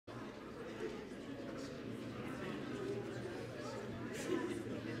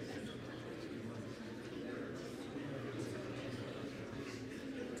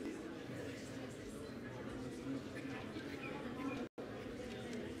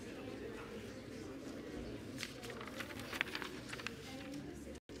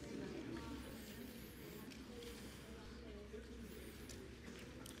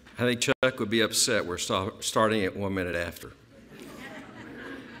I think Chuck would be upset we're starting at 1 minute after.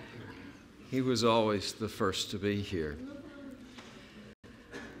 He was always the first to be here.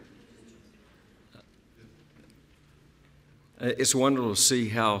 It's wonderful to see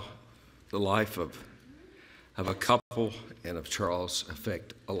how the life of a couple and of Charles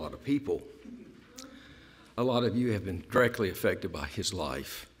affect a lot of people. A lot of you have been directly affected by his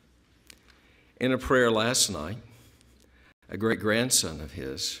life. In a prayer last night, a great-grandson of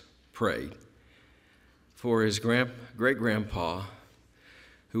his prayed for his great-grandpa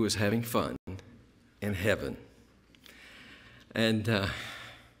who was having fun in heaven. And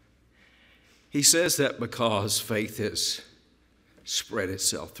he says that because faith has spread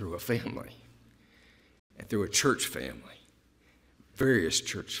itself through a family and through a church family, various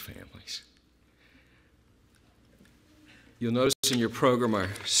church families. You'll notice in your program our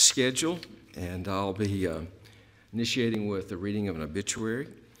schedule, and I'll be initiating with the reading of an obituary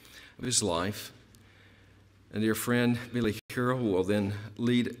of his life. And dear friend Billy Herald will then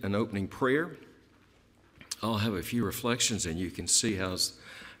lead an opening prayer. I'll have a few reflections, and you can see how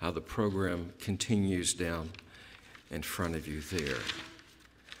the program continues down in front of you there.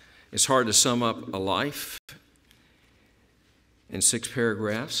 It's hard to sum up a life in 6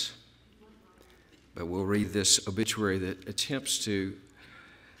 paragraphs, but we'll read this obituary that attempts to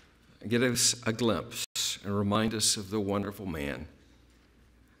get us a glimpse and remind us of the wonderful man,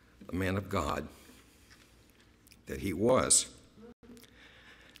 the man of God that he was.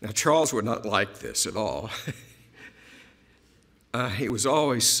 Now, Charles would not like this at all. He was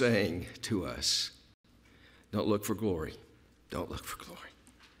always saying to us, don't look for glory. Don't look for glory.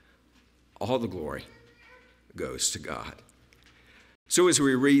 All the glory goes to God. So as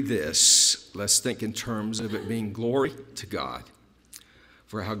we read this, let's think in terms of it being glory to God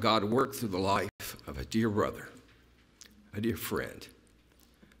for how God worked through the life of a dear brother, a dear friend,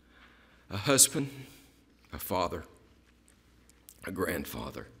 a husband, a father, a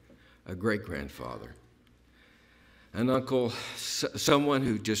grandfather, a great-grandfather, an uncle, someone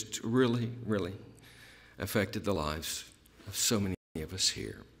who just really, really affected the lives of so many of us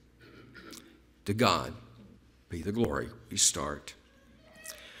here. To God be the glory. We start.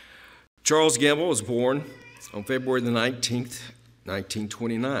 Charles Gambill was born on February the 19th,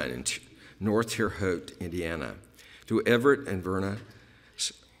 1929 in North Terre Haute, Indiana, to Everett and Verna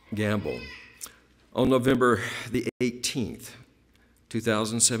Gambill. On November the 18th,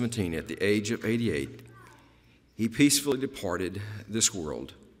 2017, at the age of 88, he peacefully departed this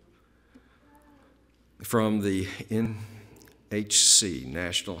world from the NHC,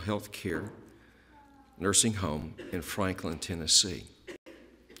 National Health Care Nursing Home in Franklin, Tennessee,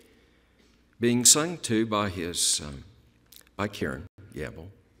 being sung to by Karen Gambill,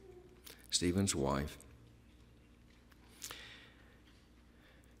 Stephen's wife.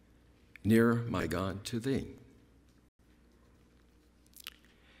 Near my God to thee.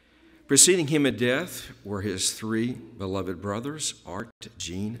 Preceding him at death were his 3 beloved brothers, Art,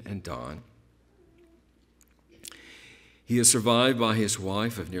 Jean, and Don. He is survived by his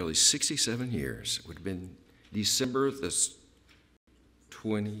wife of nearly 67 years. It would have been December the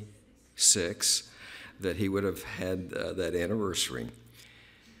 26th that he would have had that anniversary.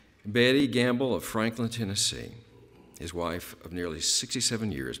 Betty Gambill of Franklin, Tennessee, his wife of nearly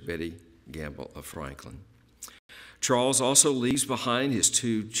 67 years, Betty Gambill of Franklin. Charles also leaves behind his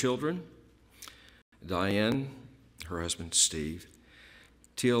 2 children, Diane, her husband Steve,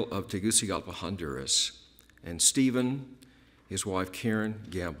 Teal of Tegucigalpa, Honduras, and Stephen, his wife Karen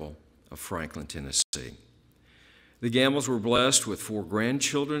Gambill of Franklin, Tennessee. The Gambills were blessed with 4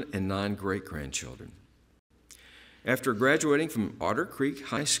 grandchildren and 9 great-grandchildren. After graduating from Otter Creek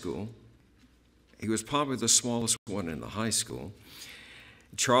High School, he was probably the smallest one in the high school.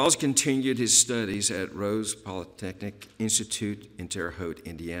 Charles continued his studies at Rose Polytechnic Institute in Terre Haute,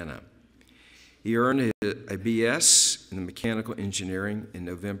 Indiana. He earned a BS in mechanical engineering in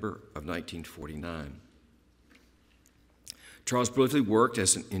November of 1949. Charles briefly worked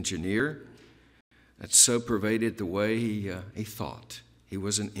as an engineer. That so pervaded the way he thought. He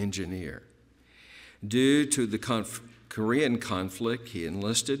was an engineer. Due to the Korean conflict, he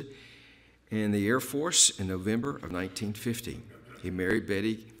enlisted in the Air Force in November of 1950. He married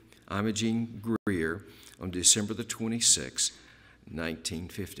Betty Imogene Greer on December the 26th,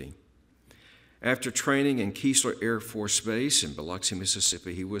 1950. After training in Keesler Air Force Base in Biloxi,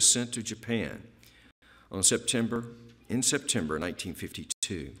 Mississippi, he was sent to Japan in September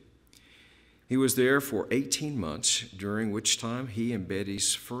 1952. He was there for 18 months, during which time he and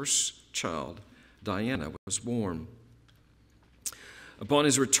Betty's first child, Diana, was born. Upon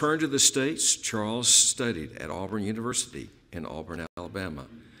his return to the States, Charles studied at Auburn University in Auburn, Alabama,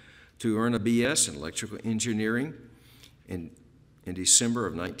 to earn a B.S. in electrical engineering in December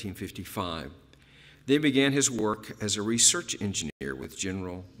of 1955. Then began his work as a research engineer with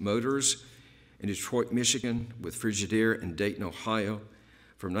General Motors in Detroit, Michigan, with Frigidaire in Dayton, Ohio,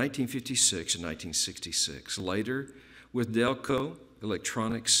 from 1956 to 1966. Later, with Delco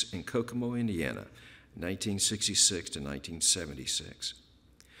Electronics in Kokomo, Indiana, 1966 to 1976.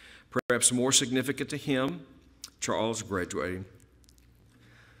 Perhaps more significant to him, Charles graduated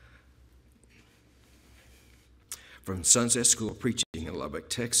from Sunset School of Preaching in Lubbock,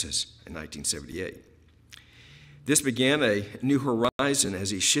 Texas in 1978. This began a new horizon as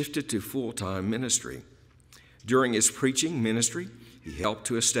he shifted to full-time ministry. During his preaching ministry, he helped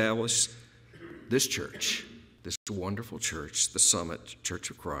to establish this church, this wonderful church, the Summit Church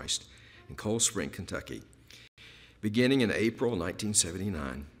of Christ in Cold Spring, Kentucky, beginning in April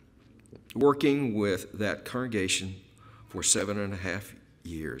 1979, working with that congregation for 7.5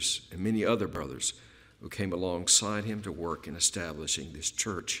 years, and many other brothers who came alongside him to work in establishing this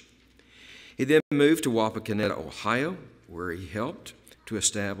church. He then moved to Wapakoneta, Ohio, where he helped to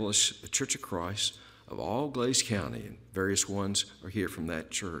establish the Church of Christ of all Glaze County, and various ones are here from that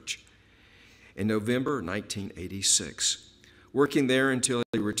church, in November 1986, working there until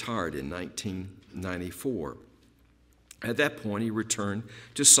he retired in 1994. At that point, he returned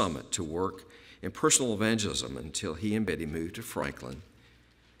to Summit to work in personal evangelism until he and Betty moved to Franklin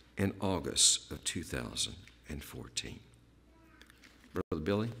in August of 2014. Brother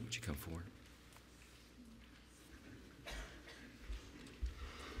Billy, would you come forward?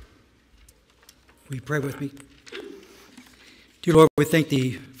 Will you pray with me? Dear Lord, we thank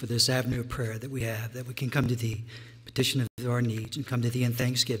Thee for this avenue of prayer that we have, that we can come to Thee, petition of our needs, and come to Thee in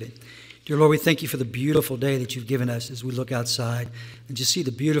thanksgiving. Dear Lord, we thank You for the beautiful day that You've given us as we look outside and just see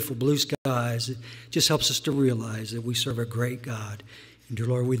the beautiful blue skies. It just helps us to realize that we serve a great God. And dear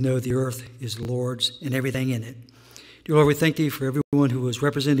Lord, we know the earth is the Lord's and everything in it. Dear Lord, we thank Thee for everyone who was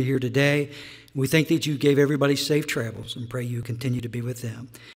represented here today. We thank Thee that You gave everybody safe travels, and pray You continue to be with them.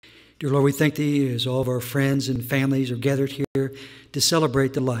 Dear Lord, we thank Thee as all of our friends and families are gathered here to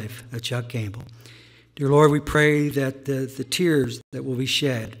celebrate the life of Chuck Gambill. Dear Lord, we pray that the tears that will be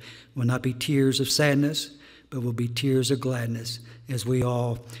shed will not be tears of sadness, but will be tears of gladness, as we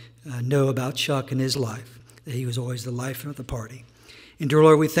all know about Chuck and his life, that he was always the life of the party. And dear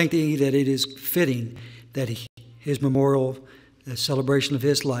Lord, we thank Thee that it is fitting that his memorial celebration of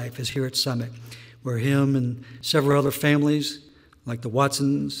his life is here at Summit, where him and several other families, like the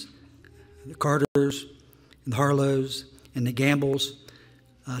Watsons, the Carters, and the Harlows, and the Gambills,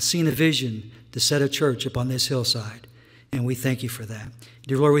 seen a vision to set a church upon this hillside, and we thank You for that.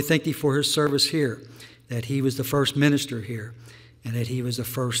 Dear Lord, we thank Thee for his service here, that he was the first minister here, and that he was the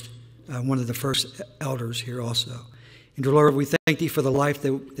first, one of the first elders here also. And dear Lord, we thank Thee for the life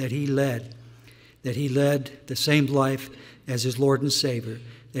that he led the same life as his Lord and Savior,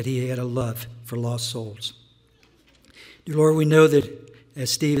 that he had a love for lost souls. Dear Lord, we know that,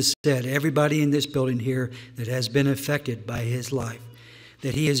 as Steve has said, everybody in this building here that has been affected by his life,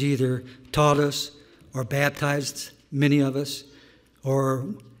 that he has either taught us or baptized many of us, or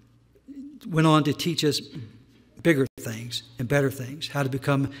went on to teach us bigger things and better things, how to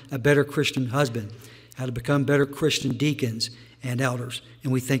become a better Christian husband, how to become better Christian deacons and elders.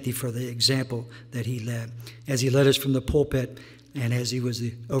 And we thank Thee for the example that he led, as he led us from the pulpit and as he was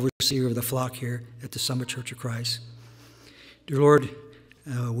the overseer of the flock here at the Summit Church of Christ. Dear Lord,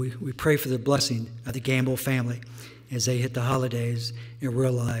 we pray for the blessing of the Gambill family as they hit the holidays and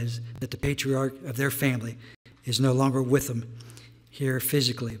realize that the patriarch of their family is no longer with them here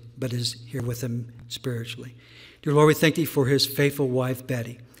physically, but is here with them spiritually. Dear Lord, we thank Thee for his faithful wife,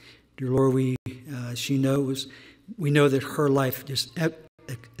 Betty. Dear Lord, we know that her life just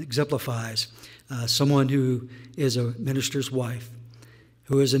exemplifies someone who is a minister's wife,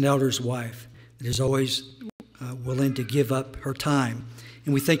 who is an elder's wife, that is always willing to give up her time.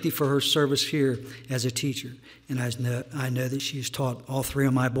 And we thank Thee for her service here as a teacher. And I know that she's taught all three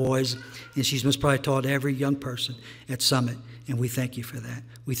of my boys, and she's most probably taught every young person at Summit. And we thank You for that.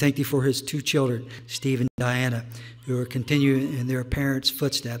 We thank Thee for his two children, Steve and Diana, who are continuing in their parents'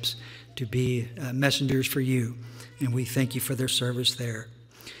 footsteps to be messengers for You. And we thank You for their service there.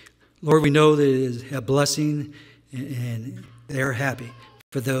 Lord, we know that it is a blessing, and they're happy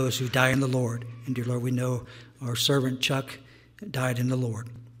for those who die in the Lord. And dear Lord, we know our servant Chuck died in the Lord.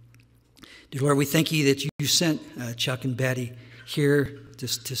 Dear Lord, we thank You that You sent Chuck and Betty here to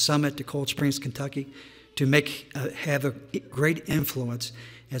Summit, to Cold Springs, Kentucky, to have a great influence,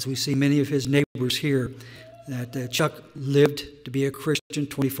 as we see many of his neighbors here, that Chuck lived to be a Christian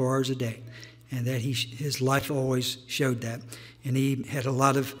 24 hours a day, and that his life always showed that. And he had a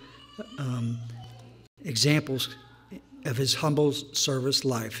lot of examples of his humble service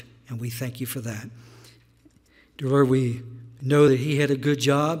life, and we thank you for that. Dear Lord, we know that he had a good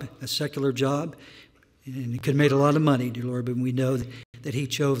job, a secular job, and he could have made a lot of money, dear Lord, but we know that he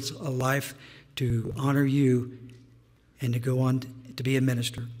chose a life to honor you and to go on to be a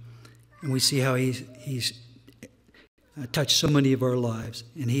minister. And we see how he's touched so many of our lives,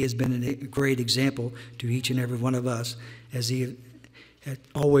 and he has been a great example to each and every one of us, as he had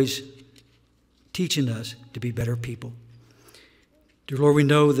always teaching us to be better people. Dear Lord, we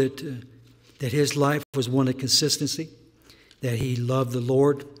know that his life was one of consistency, that he loved the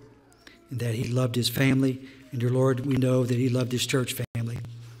Lord, and that he loved his family. And dear Lord, we know that he loved his church family.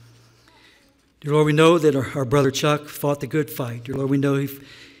 Dear Lord, we know that our brother Chuck fought the good fight. Dear Lord, we know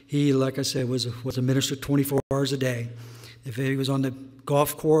he, like I said, was a minister 24 hours a day. If he was on the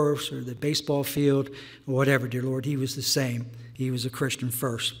golf course or the baseball field or whatever, dear Lord, he was the same. He was a Christian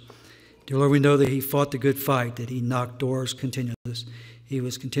first. Dear Lord, we know that he fought the good fight, that he knocked doors continually. He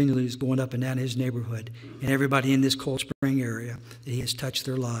was continually going up and down his neighborhood, and everybody in this Cold Spring area, that he has touched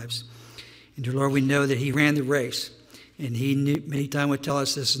their lives. And dear Lord, we know that he ran the race, and he knew, many times would tell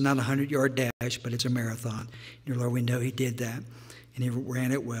us this is not a 100-yard dash, but it's a marathon. Dear Lord, we know he did that, and he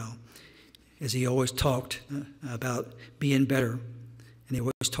ran it well, as he always talked about being better, and he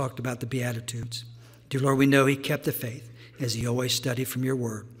always talked about the Beatitudes. Dear Lord, we know he kept the faith, as he always studied from your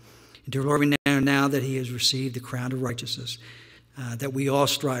word. And dear Lord, we know now that he has received the crown of righteousness that we all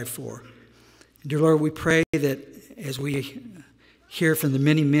strive for. And dear Lord, we pray that as we hear from the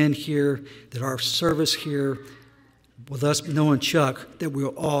many men here, that our service here, with us knowing Chuck, that we'll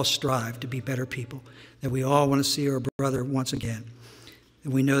all strive to be better people, that we all want to see our brother once again.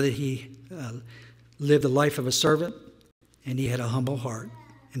 And we know that he lived the life of a servant, and he had a humble heart,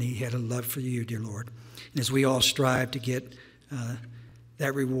 and he had a love for you, dear Lord. And as we all strive to get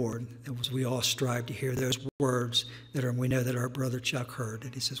that reward, as we all strive to hear those words we know that our brother Chuck heard,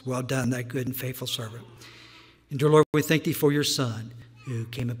 and he says, well done, thy good and faithful servant. And dear Lord, we thank thee for your Son, who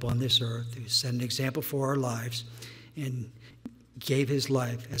came upon this earth, who set an example for our lives, and gave his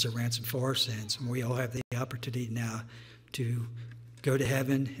life as a ransom for our sins. And we all have the opportunity now to go to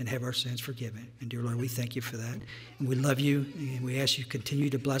heaven and have our sins forgiven. And dear Lord, we thank you for that. And we love you, and we ask you to continue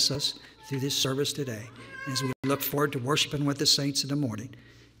to bless us through this service today. And as we look forward to worshiping with the saints in the morning,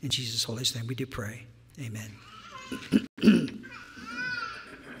 in Jesus' holy name we do pray. Amen.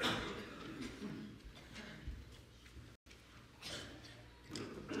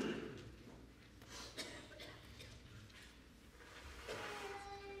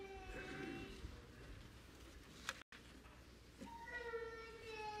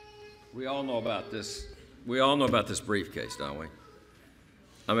 We all know about this. We all know about this briefcase, don't we?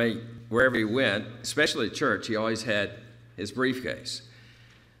 I mean, wherever he went, especially at church, he always had his briefcase.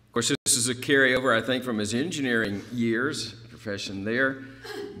 Of course, this is a carryover, I think, from his engineering years, profession there,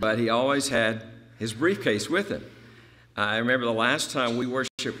 but he always had his briefcase with him. I remember the last time we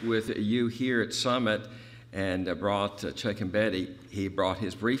worshiped with you here at Summit and brought Chuck and Betty, he brought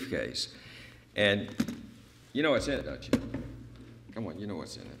his briefcase. And you know what's in it, don't you? Come on, you know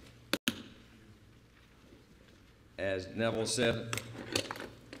what's in it. As Neville said,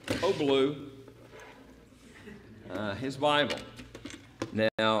 oh, blue, his Bible.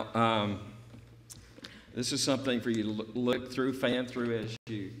 Now, this is something for you to look through, fan through as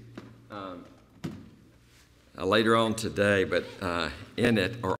you later on today, but in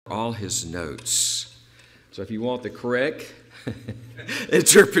it are all his notes. So if you want the correct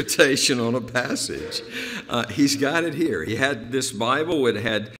interpretation on a passage, he's got it here. He had this Bible, it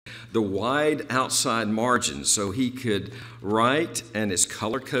had the wide outside margins, so he could write, and it's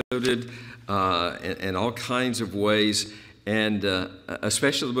color-coded in all kinds of ways, and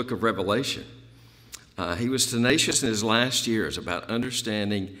especially the book of Revelation. He was tenacious in his last years about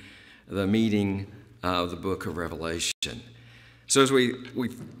understanding the meaning of the book of Revelation. So as we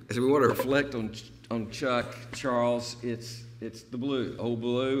want to reflect on Chuck Charles, it's the blue, old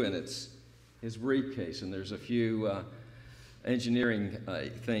blue, and it's his briefcase, and there's a few engineering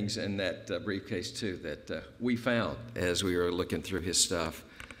things in that briefcase too that we found as we were looking through his stuff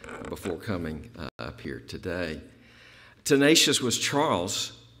before coming up here today. Tenacious was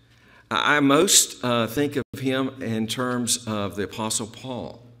Charles. I most think of him in terms of the Apostle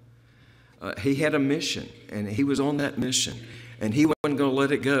Paul. He had a mission, and he was on that mission, and he wasn't going to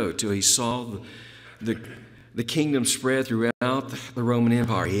let it go till he saw the kingdom spread throughout the Roman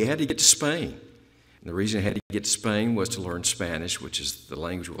Empire. He had to get to Spain. And the reason he had to get to Spain was to learn Spanish, which is the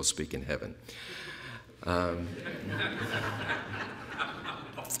language we'll speak in heaven,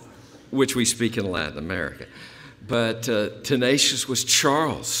 which we speak in Latin America. But tenacious was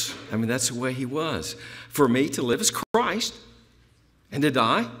Charles. I mean, that's the way he was. For me, to live is Christ, and to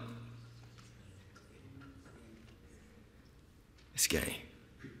die, it's gain.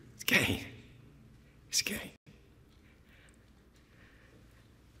 It's gain. It's gain.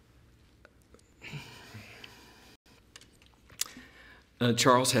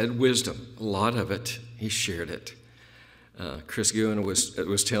 Charles had wisdom, a lot of it. He shared it. Chris Guin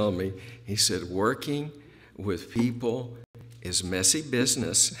was telling me, he said, working with people is messy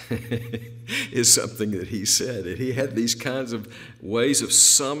business, is something that he said. And he had these kinds of ways of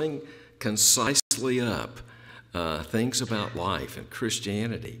summing concisely up things about life and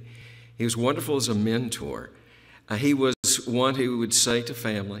Christianity. He was wonderful as a mentor. He was one who would say to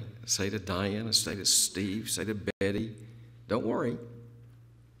family, say to Diana, say to Steve, say to Betty, don't worry.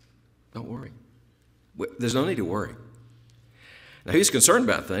 Don't worry. There's no need to worry. Now, he's concerned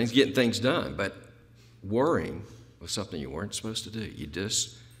about things, getting things done, but worrying was something you weren't supposed to do. You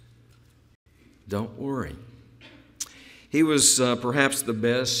just don't worry. He was perhaps the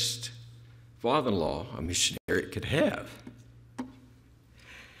best father-in-law a missionary could have.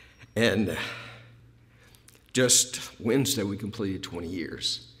 And just Wednesday, we completed 20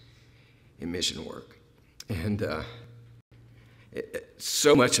 years in mission work. And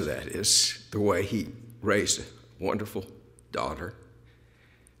so much of that is the way he raised a wonderful daughter,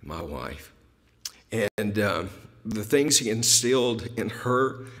 my wife, and the things he instilled in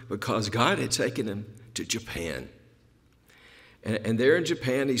her, because God had taken him to Japan. And there in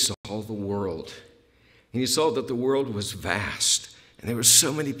Japan, he saw the world. And he saw that the world was vast, and there were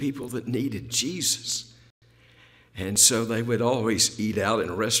so many people that needed Jesus. And so they would always eat out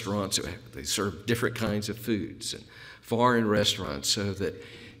in restaurants. They served different kinds of foods and foreign restaurants, so that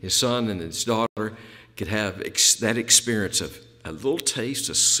his son and his daughter could have that experience of a little taste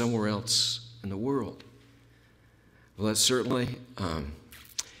of somewhere else in the world. Well, that certainly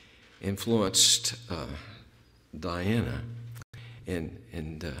influenced Diana,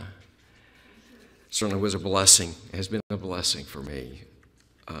 and certainly was a blessing, has been a blessing for me,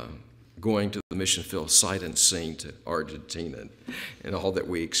 going to the mission field sight unseen to Argentina and all that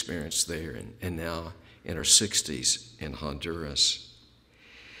we experienced there, and now in our 60s in Honduras.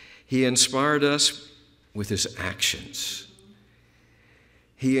 He inspired us with his actions.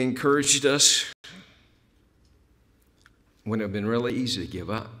 He encouraged us when it had been really easy to give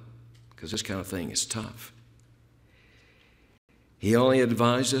up, because this kind of thing is tough. He only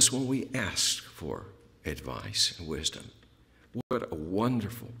advised us when we asked for advice and wisdom. What a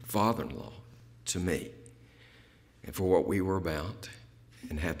wonderful father-in-law to me, and for what we were about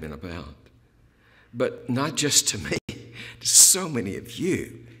and have been about. But not just to me, to so many of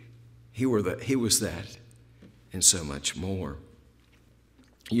you. He was that and so much more.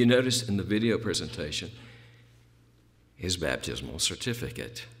 You noticed in the video presentation his baptismal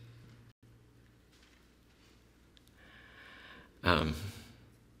certificate. And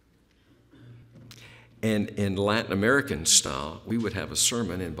in Latin American style, we would have a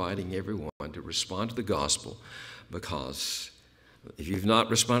sermon inviting everyone to respond to the gospel, because if you've not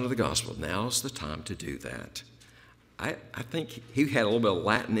responded to the gospel, now's the time to do that. I think he had a little bit of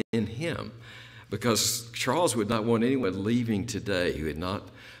Latin in him, because Charles would not want anyone leaving today who had not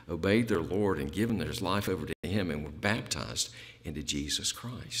obeyed their Lord and given their life over to him and were baptized into Jesus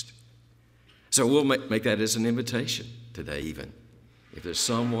Christ. So we'll make that as an invitation today, even. If there's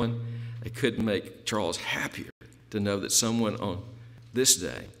someone, it could make Charles happier to know that someone on this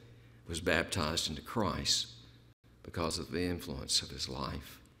day was baptized into Christ because of the influence of his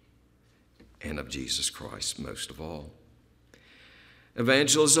life and of Jesus Christ, most of all.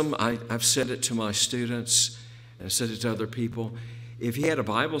 Evangelism, I've said it to my students and I've said it to other people. If he had a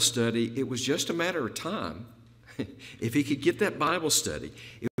Bible study, it was just a matter of time. If he could get that Bible study,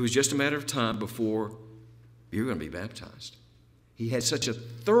 it was just a matter of time before you were going to be baptized. He had such a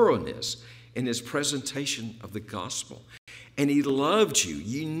thoroughness in his presentation of the gospel. And he loved you.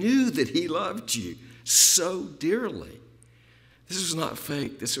 You knew that he loved you so dearly. This was not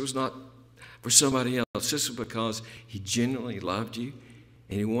fake. This was not for somebody else. This was because he genuinely loved you,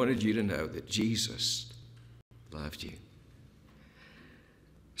 and he wanted you to know that Jesus loved you.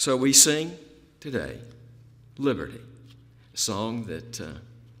 So we sing today, Liberty, a song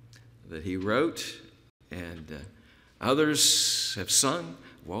that he wrote, and others have sung.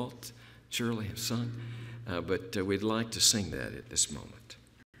 Walt, Shirley have sung, but we'd like to sing that at this moment.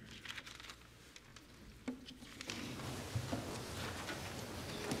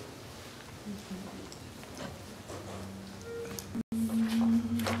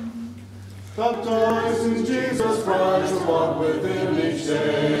 Baptized in Jesus Christ, walk with him each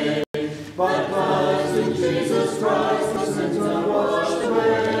day. Baptized in Jesus Christ, the sins are washed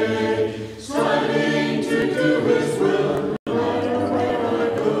away, striving to do his will, no matter where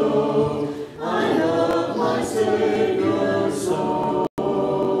I go. I love my Savior's soul.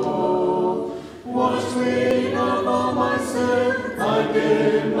 Washed clean of all my sin, I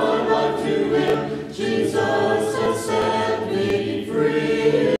give my life to him. Jesus has set me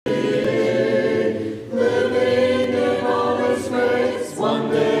free. Living in all his grace,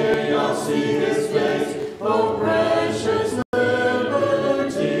 one day I'll see his face. Oh, precious liberty.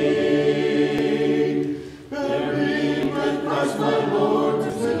 Buried with Christ my Lord,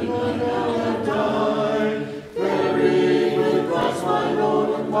 to sin I now have died. Buried with Christ my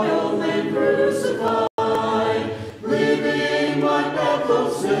Lord, my old name crucified. Leaving my path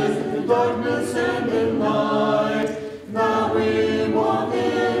of sin, in darkness and in night. Now we walk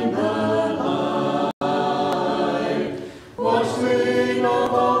in the light. Washed clean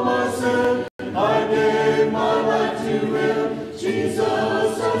of all my sin, I gave my life to him.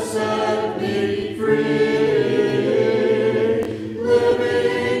 Jesus has set me free.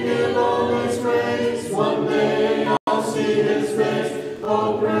 Living in all his grace, one day I'll see his face.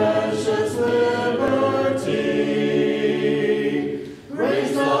 Oh, precious liberty.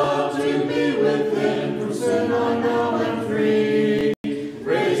 Raised up to be with him, from sin I now am free.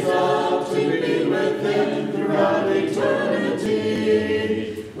 Raised up to be with him throughout eternity.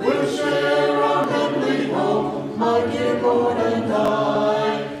 We'll share our heavenly home, my dear Lord and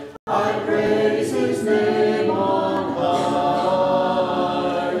I praise his name on high.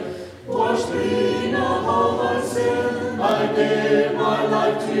 Washed clean of all my sin, I gave my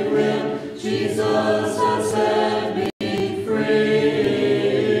life to him. Jesus has set me free.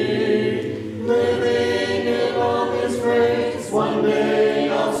 Living in all his grace, one day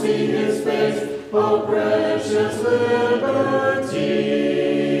I'll see his face. Oh, precious liberty.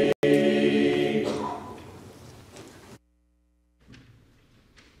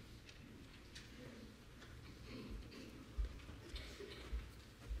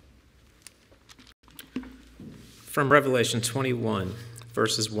 From Revelation 21,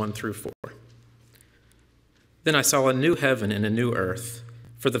 verses 1 through 4. Then I saw a new heaven and a new earth,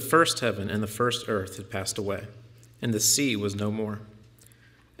 for the first heaven and the first earth had passed away, and the sea was no more.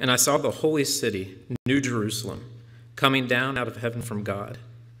 And I saw the holy city, New Jerusalem, coming down out of heaven from God,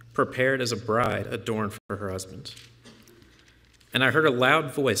 prepared as a bride adorned for her husband. And I heard a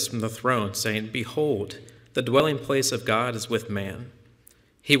loud voice from the throne saying, Behold, the dwelling place of God is with man.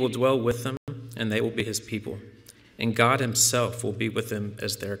 He will dwell with them, and they will be his people. And God himself will be with them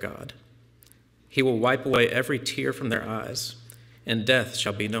as their God. He will wipe away every tear from their eyes, and death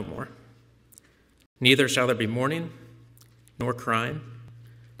shall be no more. Neither shall there be mourning, nor crying,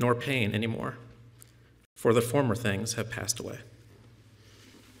 nor pain any more, for the former things have passed away.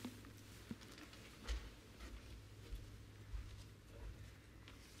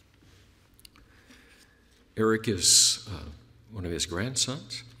 Eric is one of his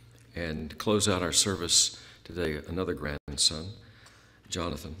grandsons, and to close out our service today, another grandson,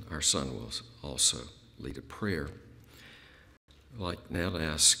 Jonathan, our son, will also lead a prayer. I'd like now to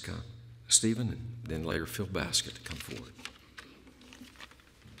ask Stephen and then later Phil Baskett to come forward.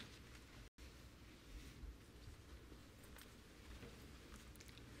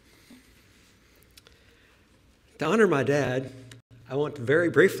 To honor my dad, I want to very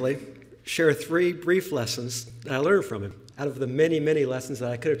briefly share 3 brief lessons that I learned from him out of the many, many lessons that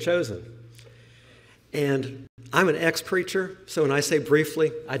I could have chosen. And I'm an ex-preacher, so when I say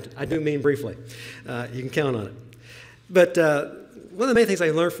briefly, I do mean briefly. You can count on it. But one of the main things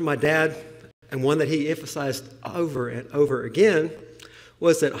I learned from my dad, and one that he emphasized over and over again,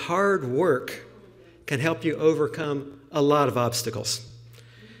 was that hard work can help you overcome a lot of obstacles.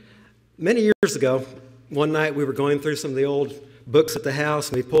 Many years ago, one night we were going through some of the old books at the house,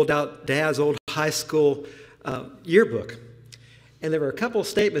 and we pulled out Dad's old high school yearbook. And there were a couple of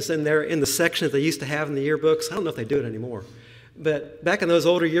statements in there in the section that they used to have in the yearbooks. I don't know if they do it anymore. But back in those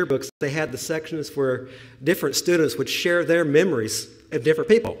older yearbooks, they had the sections where different students would share their memories of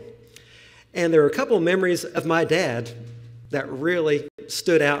different people. And there were a couple of memories of my dad that really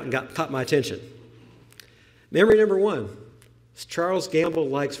stood out and caught my attention. Memory number 1 is Charles Gambill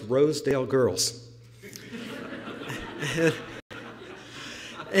likes Rosedale girls.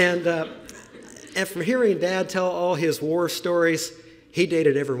 And from hearing Dad tell all his war stories, he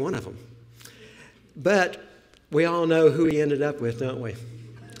dated every one of them. But we all know who he ended up with, don't we?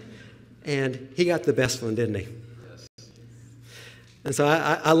 And he got the best one, didn't he? Yes. And so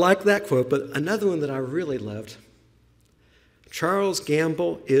I like that quote, but another one that I really loved, Charles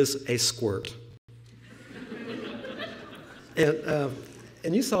Gambill is a squirt. And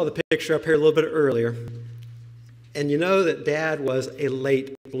you saw the picture up here a little bit earlier. And you know that Dad was a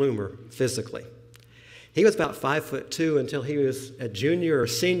late bloomer physically. He was about 5'2" until he was a junior or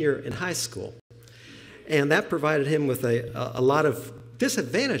senior in high school. And that provided him with a lot of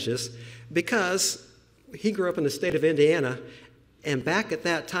disadvantages because he grew up in the state of Indiana. And back at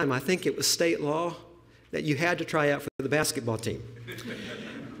that time, I think it was state law that you had to try out for the basketball team.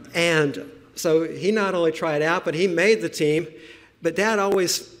 And so he not only tried out, but he made the team. But Dad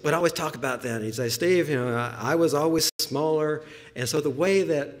would always talk about that. He'd say, Steve, you know, I was always smaller. And so the way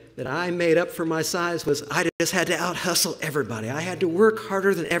that I made up for my size was I just had to out-hustle everybody. I had to work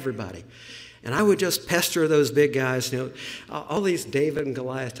harder than everybody. And I would just pester those big guys, you know, all these David and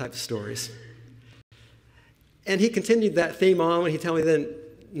Goliath type of stories. And he continued that theme on when he told me then,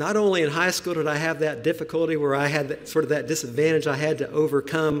 not only in high school did I have that difficulty where I had that disadvantage I had to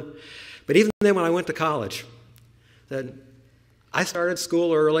overcome, but even then when I went to college, that I started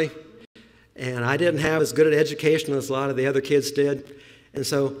school early, and I didn't have as good an education as a lot of the other kids did, and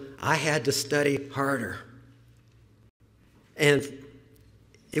so I had to study harder. And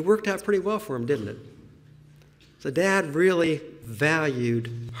it worked out pretty well for him, didn't it? So Dad really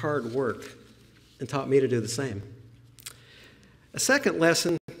valued hard work and taught me to do the same. A second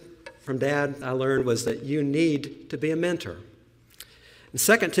lesson from Dad I learned was that you need to be a mentor. In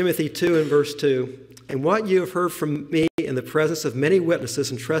 2 Timothy 2 and verse 2, and what you have heard from me in the presence of many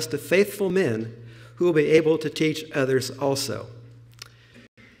witnesses, entrust to faithful men who will be able to teach others also.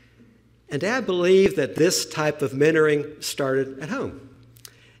 And Dad believed that this type of mentoring started at home.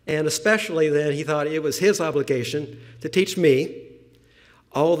 And especially then, he thought it was his obligation to teach me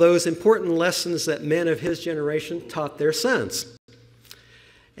all those important lessons that men of his generation taught their sons.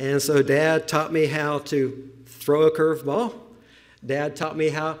 And so Dad taught me how to throw a curveball. Dad taught me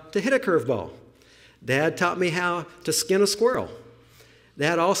how to hit a curveball. Dad taught me how to skin a squirrel.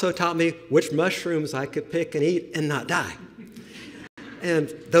 Dad also taught me which mushrooms I could pick and eat and not die. And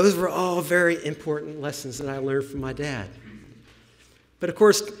those were all very important lessons that I learned from my dad. But of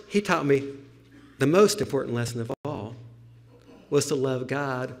course, he taught me the most important lesson of all was to love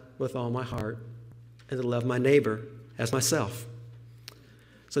God with all my heart and to love my neighbor as myself.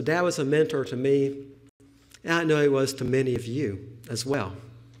 So Dad was a mentor to me, and I know he was to many of you as well.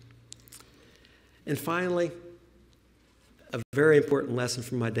 And finally, a very important lesson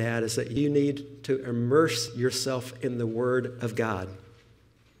from my dad is that you need to immerse yourself in the Word of God.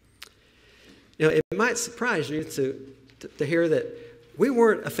 You know, it might surprise you to hear that we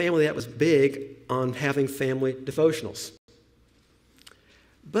weren't a family that was big on having family devotionals.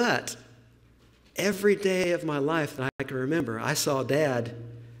 But every day of my life that I can remember, I saw Dad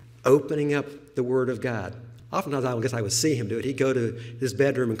opening up the Word of God. Oftentimes, I guess I would see him do it. He'd go to his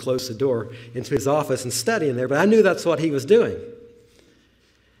bedroom and close the door into his office and study in there, but I knew that's what he was doing.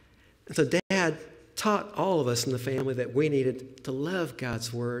 And so Dad taught all of us in the family that we needed to love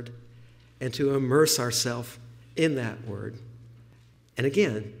God's Word and to immerse ourselves in that Word. And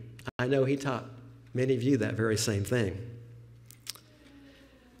again, I know he taught many of you that very same thing.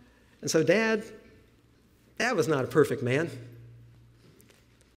 And so Dad was not a perfect man.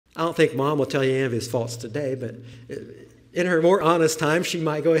 I don't think Mom will tell you any of his faults today, but in her more honest time, she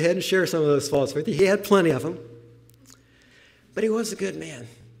might go ahead and share some of those faults with you. He had plenty of them. But he was a good man.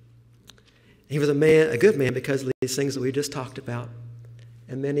 He was a good man because of these things that we just talked about,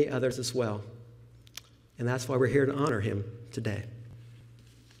 and many others as well. And that's why we're here to honor him today.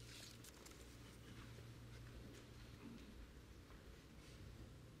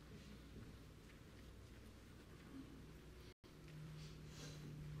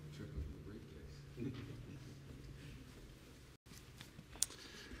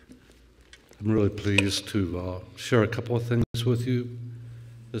 I'm really pleased to share a couple of things with you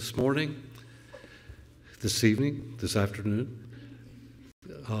this morning, this evening, this afternoon.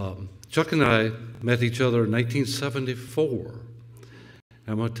 Chuck and I met each other in 1974.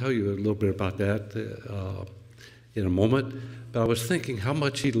 I'm going to tell you a little bit about that in a moment. But I was thinking how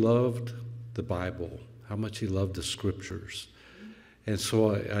much he loved the Bible, how much he loved the Scriptures. And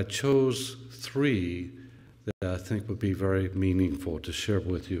so I chose three that I think would be very meaningful to share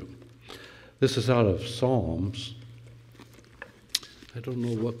with you. This is out of Psalms. I don't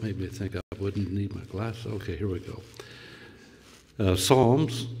know what made me think I wouldn't need my glasses. Okay, here we go.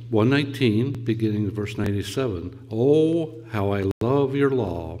 Psalms 119, beginning of verse 97. Oh, how I love your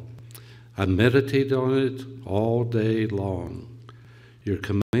law. I meditate on it all day long. Your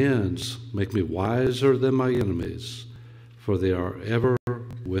commands make me wiser than my enemies, for they are ever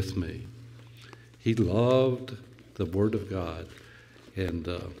with me. He loved the Word of God. And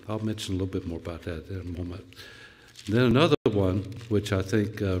I'll mention a little bit more about that in a moment. And then another one, which I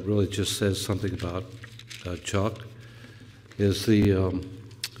think really just says something about Chuck, is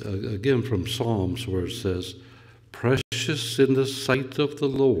again from Psalms, where it says, "Precious in the sight of the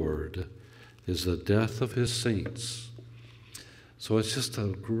Lord is the death of his saints." So it's just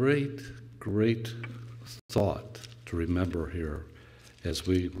a great, great thought to remember here as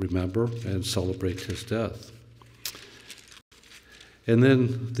we remember and celebrate his death. And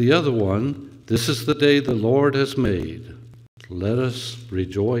then the other one, "This is the day the Lord has made. Let us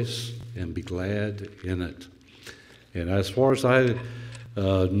rejoice and be glad in it." And as far as I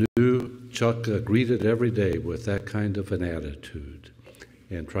knew, Chuck greeted every day with that kind of an attitude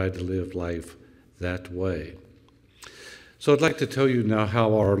and tried to live life that way. So I'd like to tell you now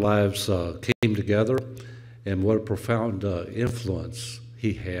how our lives came together and what a profound influence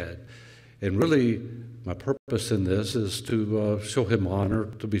he had. And really, my purpose in this is to show him honor,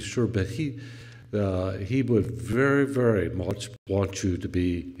 to be sure, but he would very, very much want you to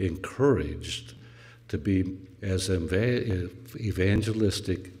be encouraged to be as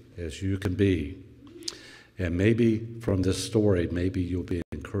evangelistic as you can be. And maybe from this story, maybe you'll be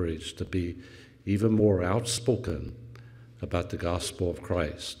encouraged to be even more outspoken about the gospel of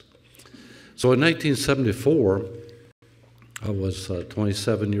Christ. So in 1974, I was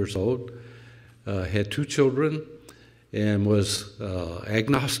 27 years old, had 2 children, and was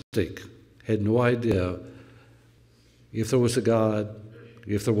agnostic, had no idea if there was a God,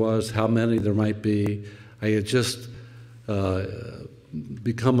 if there was, how many there might be. I had just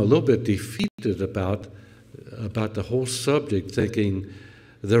become a little bit defeated about the whole subject, thinking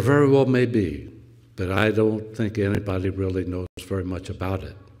there very well may be, but I don't think anybody really knows very much about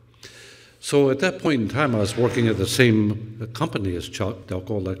it. So at that point in time, I was working at the same company as Chuck,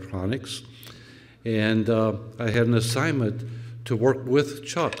 Delco Electronics, and I had an assignment to work with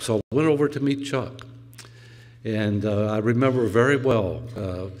Chuck, so I went over to meet Chuck. And I remember very well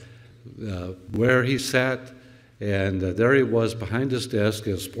where he sat, and there he was behind his desk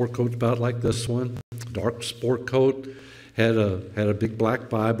in a sport coat about like this one, dark sport coat, had a big black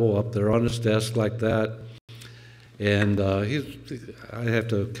Bible up there on his desk like that. And I have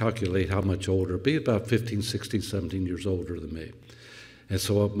to calculate how much older, be about 15, 16, 17 years older than me. And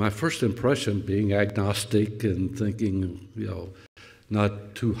so my first impression, being agnostic and thinking,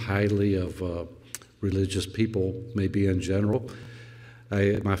 not too highly of religious people, maybe in general,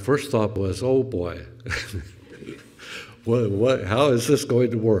 my first thought was, oh boy, how is this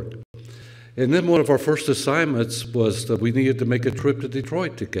going to work? And then one of our first assignments was that we needed to make a trip to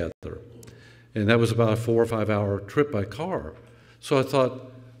Detroit together. And that was about a 4 or 5 hour trip by car. So I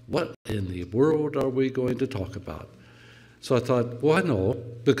thought, what in the world are we going to talk about? So I thought, well, I know,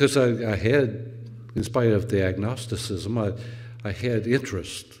 because I had, in spite of the agnosticism, I had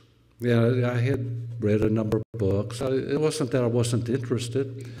interest. I had read a number of books. It wasn't that I wasn't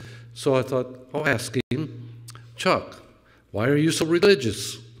interested. So I thought, I'll ask him, Chuck, why are you so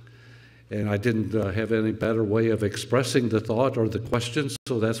religious? And I didn't have any better way of expressing the thought or the question,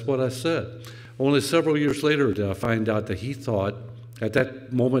 so that's what I said. Only several years later did I find out that he thought, at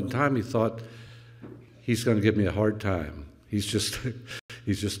that moment in time, he thought, he's going to give me a hard time. He's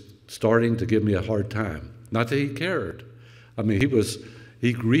just starting to give me a hard time. Not that he cared. I mean,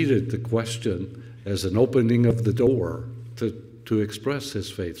 he greeted the question as an opening of the door to express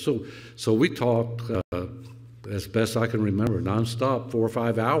his faith. So we talked, as best I can remember, nonstop, 4 or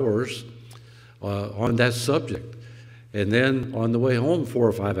 5 hours on that subject. And then on the way home, 4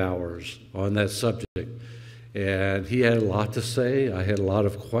 or 5 hours on that subject. And he had a lot to say. I had a lot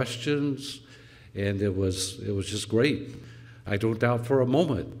of questions, and it was just great. I don't doubt for a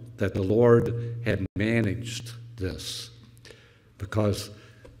moment that the Lord had managed this, because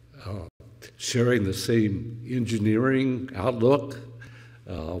sharing the same engineering outlook,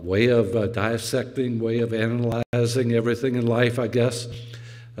 way of dissecting, way of analyzing everything in life, I guess.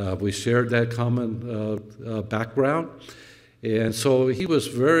 We shared that common background. And so he was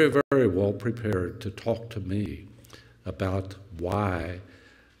very, very well prepared to talk to me about why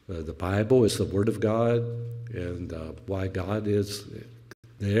the Bible is the Word of God, and why God is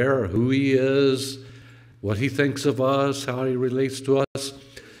there, who He is, what He thinks of us, how He relates to us.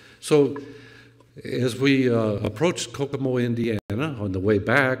 So as we approached Kokomo, Indiana, on the way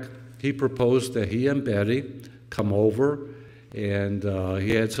back, he proposed that he and Betty come over, and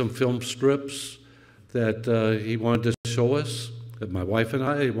he had some film strips that he wanted to show us, that my wife and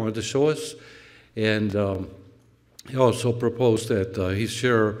I, he wanted to show us. And he also proposed that he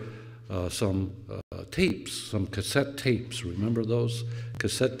share some tapes, some cassette tapes. Remember those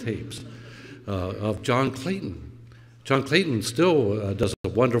cassette tapes of John Clayton. John Clayton still does a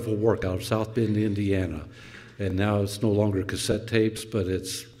wonderful work out of South Bend, Indiana. And now it's no longer cassette tapes, but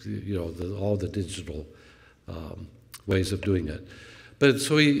it's, all the digital ways of doing it. But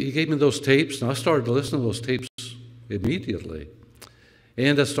so he gave me those tapes, and I started to listen to those tapes immediately.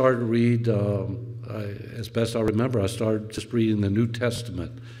 And I started to read, as best I remember, I started just reading the New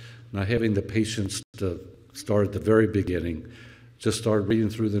Testament, not having the patience to start at the very beginning. Just started reading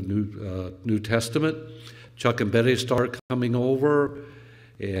through the New Testament. Chuck and Betty started coming over,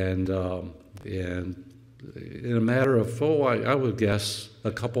 and in a matter of, I would guess,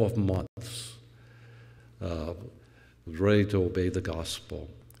 a couple of months, was ready to obey the gospel,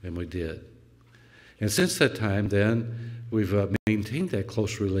 and we did. And since that time, then, we've maintained that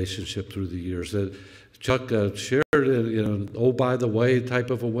close relationship through the years. Chuck shared in an oh, by the way type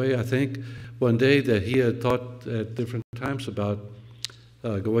of a way, I think, one day that he had thought at different times about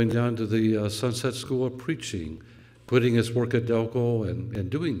going down to the Sunset School of Preaching, putting his work at Delco and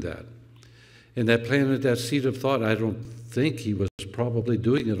doing that. And that planted that seed of thought. I don't think he was probably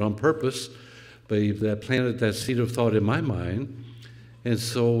doing it on purpose, but that planted that seed of thought in my mind. And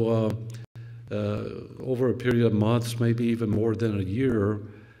so over a period of months, maybe even more than a year,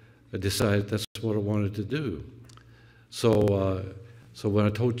 I decided that's what I wanted to do. So when I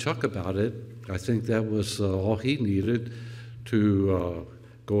told Chuck about it, I think that was all he needed to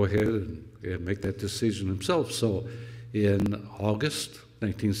go ahead and make that decision himself. So in August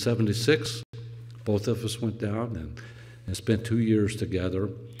 1976, both of us went down and spent 2 years together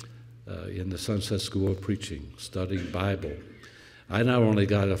in the Sunset School of Preaching, studying Bible. I not only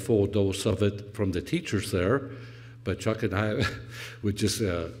got a full dose of it from the teachers there, but Chuck and I would just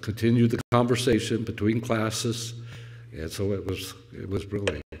continue the conversation between classes, and so it was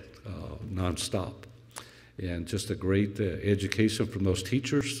really nonstop. And just a great education from those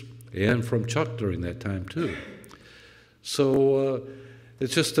teachers and from Chuck during that time too. So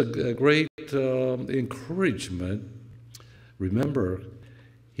it's just a great encouragement. Remember,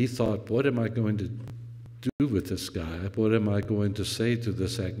 he thought, what am I going to do with this guy? What am I going to say to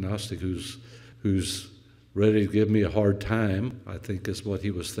this agnostic who's ready to give me a hard time? I think is what he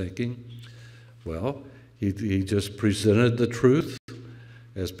was thinking. Well, he just presented the truth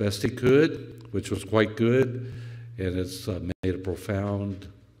as best he could, which was quite good, and it's made a profound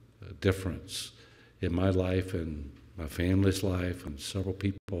difference in my life and my family's life and several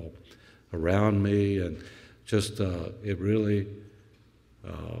people around me, and just it really,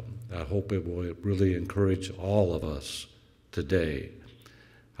 I hope it will really encourage all of us today.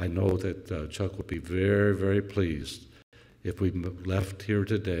 I know that Chuck would be very, very pleased if we left here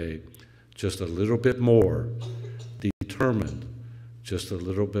today just a little bit more determined, just a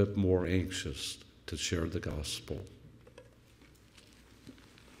little bit more anxious to share the gospel.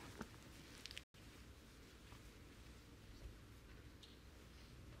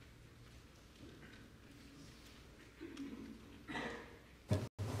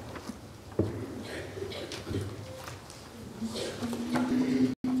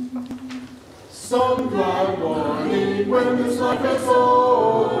 Some glad morning when this life is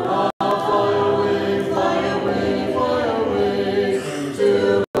o'er, I'll fly away, fly away, fly away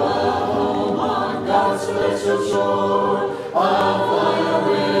to a home on God's celestial shore. I'll fly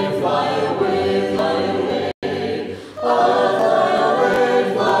away, fly away, fly away. I'll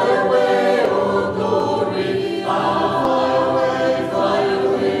fly away, oh glory. I'll fly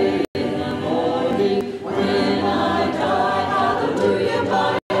away in the morning when I die. Hallelujah,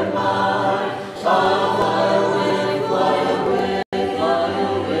 by and by.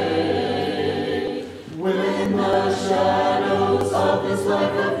 When the shadows of this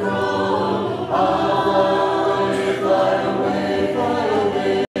life have grown, I'll fly away, fly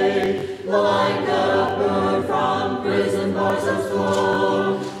away, like a bird from prison bars has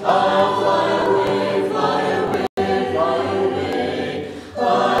flown. I'll fly away, fly away, fly away.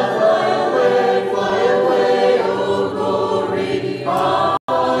 I'll fly away, oh glory. I'll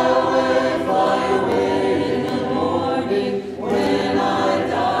fly away in the morning when I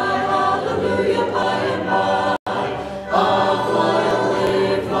die. Hallelujah, by and by. I'll fly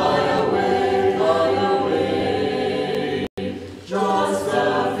away, fly away, fly away. Just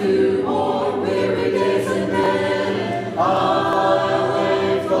a few more weary days and then I'll fly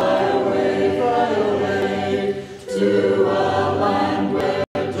away, fly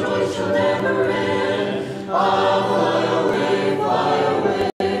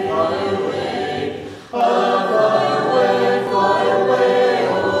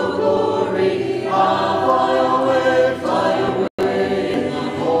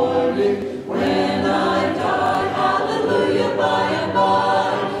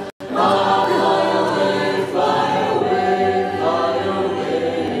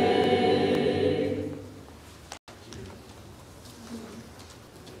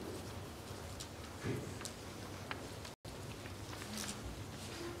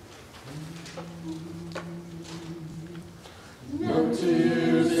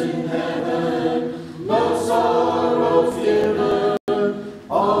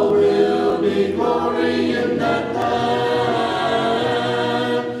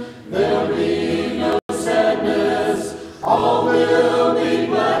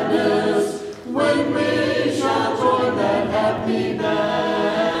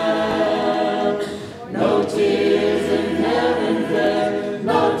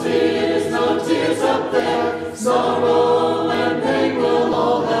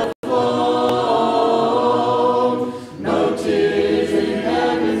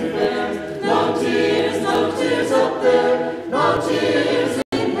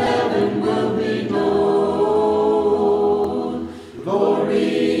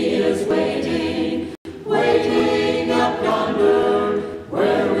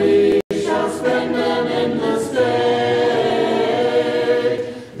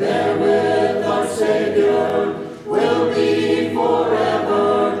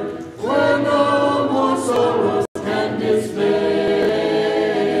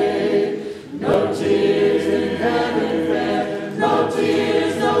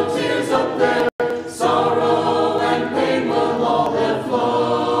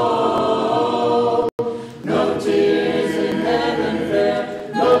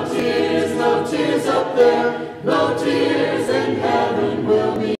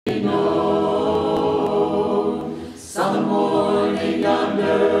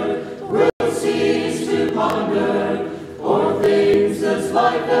ponder, o'er things this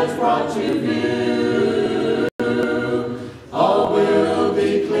life has brought to view. All will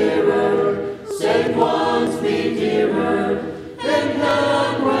be clearer, saved ones be dearer, in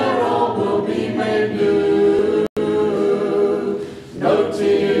heaven where all will be made new. No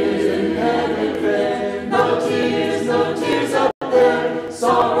tears in heaven fair, no tears up there,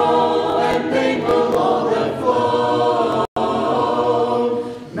 sorrow and pain will all have flown.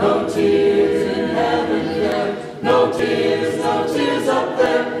 No tears in heaven there, no tears up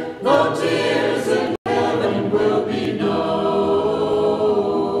there, no tears in heaven will be known.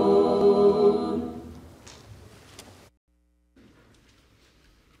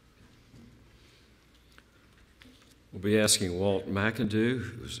 We'll be asking Walt McDole,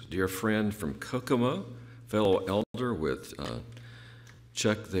 who's a dear friend from Kokomo, fellow elder with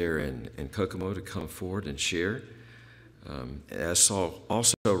Chuck there in Kokomo, to come forward and share. As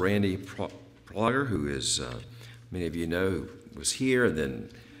also Randy Proctor, who is, many of you know, was here and then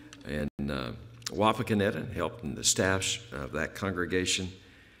in Wapakoneta and helped in the staff of that congregation,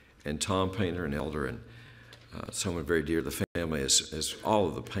 and Tom Painter, an elder, and someone very dear to the family, as all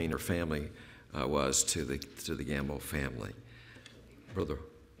of the Painter family was to the Gambill family. Brother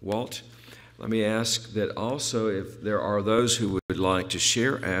Walt, let me ask that also if there are those who would like to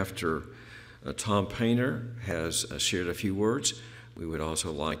share after Tom Painter has shared a few words, we would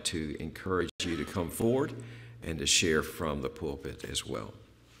also like to encourage you to come forward and to share from the pulpit as well.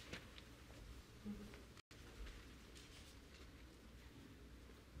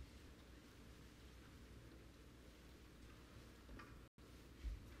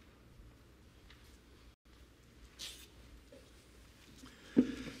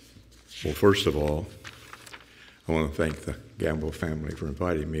 Well, first of all, I want to thank the Gambill family for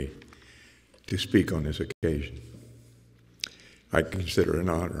inviting me to speak on this occasion. I consider it an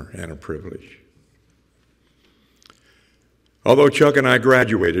honor and a privilege. Although Chuck and I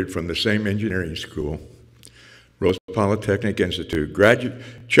graduated from the same engineering school, Rose Polytechnic Institute,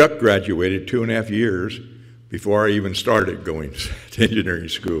 Chuck graduated 2.5 years before I even started going to engineering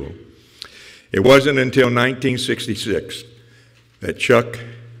school. It wasn't until 1966 that Chuck,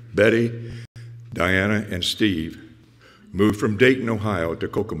 Betty, Diana, and Steve moved from Dayton, Ohio to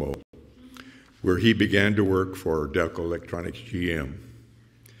Kokomo, where he began to work for Delco Electronics GM.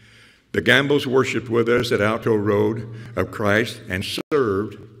 The Gambills worshiped with us at Alto Road of Christ and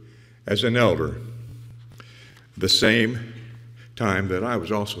served as an elder, the same time that I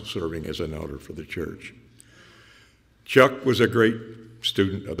was also serving as an elder for the church. Chuck was a great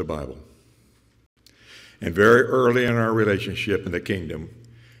student of the Bible. And very early in our relationship in the kingdom,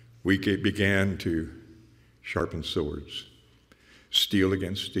 we began to sharpen swords, steel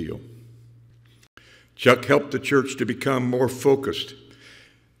against steel. Chuck helped the church to become more focused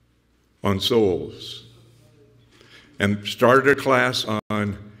on souls and started a class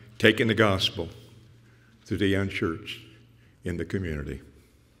on taking the gospel to the unchurched in the community.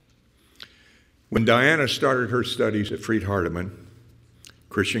 When Diana started her studies at Freed-Hardeman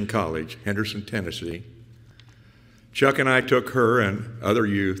Christian College, Henderson, Tennessee, Chuck and I took her and other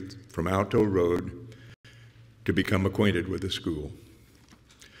youth from Alto Road to become acquainted with the school.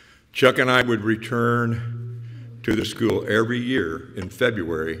 Chuck and I would return to the school every year in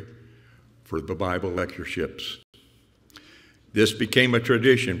February for the Bible lectureships. This became a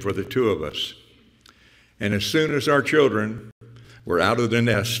tradition for the two of us. And as soon as our children were out of the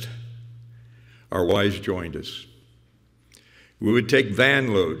nest, our wives joined us. We would take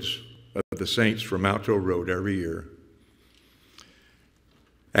van loads of the saints from Alto Road every year.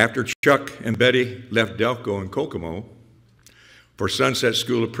 After Chuck and Betty left Delco and Kokomo for Sunset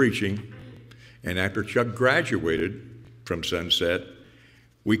School of Preaching, and after Chuck graduated from Sunset,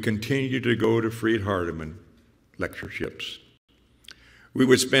 we continued to go to Freed-Hardeman lectureships. We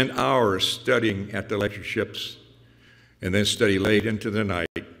would spend hours studying at the lectureships and then study late into the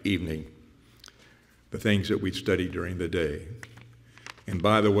evening, the things that we'd studied during the day. And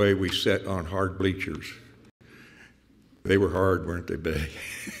by the way, we sat on hard bleachers. They were hard, weren't they, Betty?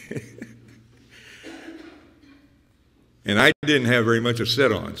 And I didn't have very much to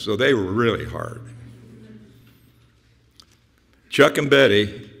sit on, so they were really hard. Chuck and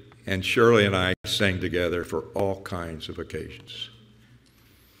Betty and Shirley and I sang together for all kinds of occasions.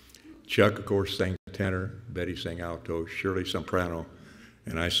 Chuck, of course, sang tenor, Betty sang alto, Shirley soprano,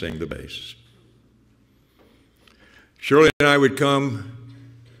 and I sang the bass. Shirley and I would come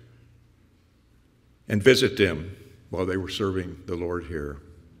and visit them while they were serving the Lord here.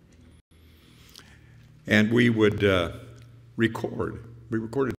 And we would record. We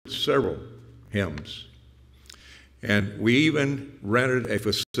recorded several hymns. And we even rented a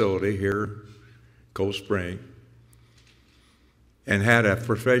facility here Cold Spring, and had a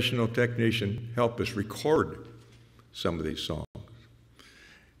professional technician help us record some of these songs.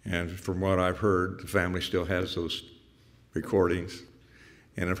 And from what I've heard, the family still has those recordings,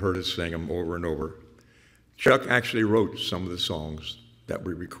 and I've heard us sing them over and over. Chuck actually wrote some of the songs that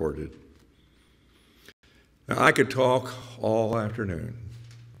we recorded. Now, I could talk all afternoon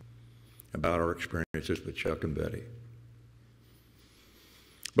about our experiences with Chuck and Betty.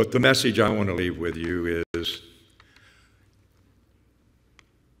 But the message I want to leave with you is,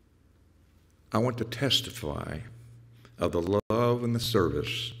 I want to testify of the love and the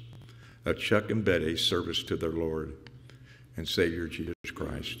service of Chuck and Betty's service to their Lord and Savior Jesus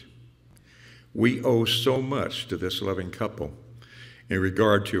Christ. We owe so much to this loving couple in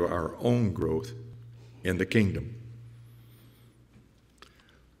regard to our own growth in the kingdom.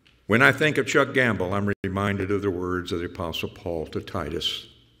 When I think of Chuck Gambill, I'm reminded of the words of the Apostle Paul to Titus.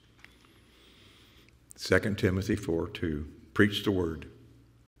 2 Timothy 4:2, preach the word.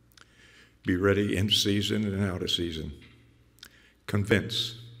 Be ready in season and out of season.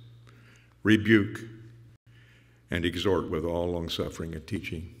 Convince, rebuke, and exhort with all longsuffering and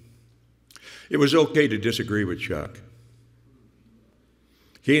teaching. It was okay to disagree with Chuck.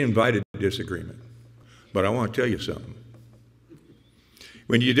 He invited disagreement. But I want to tell you something.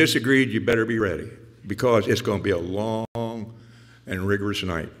 When you disagreed, you better be ready, because it's going to be a long and rigorous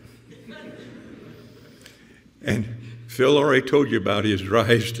night. And Phil already told you about his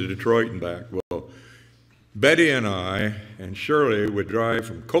drives to Detroit and back. Well, Betty and I and Shirley would drive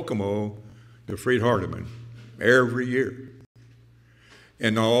from Kokomo to Freed-Hardeman every year.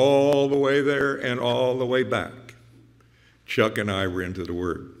 And all the way there and all the way back, Chuck and I were into the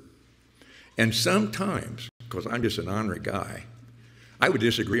Word. And sometimes, because I'm just an ornery guy, I would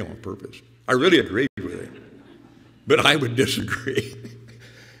disagree on purpose. I really agreed with him, but I would disagree.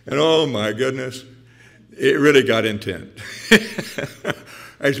 And oh my goodness, it really got intense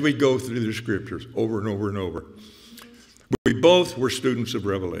as we go through the scriptures over and over and over. We both were students of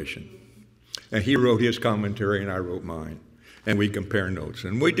Revelation, and he wrote his commentary and I wrote mine, and we compare notes.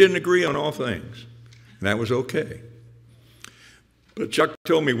 And we didn't agree on all things, and that was okay. But Chuck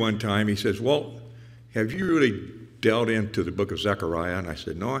told me one time, he says, Walt, have you really delved into the book of Zechariah? And I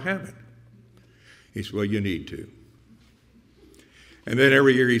said, no, I haven't. He said, well, you need to. And then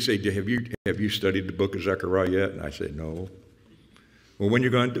every year he said, have you studied the book of Zechariah yet? And I said, no. Well, when are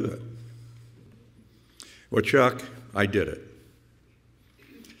you going to do it? Well, Chuck, I did it.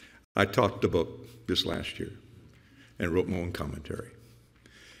 I taught the book this last year and wrote my own commentary.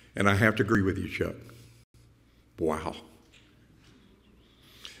 And I have to agree with you, Chuck. Wow.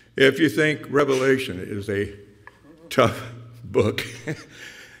 If you think Revelation is a tough book,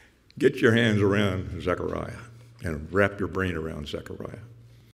 get your hands around Zechariah and wrap your brain around Zechariah.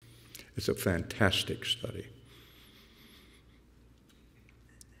 It's a fantastic study.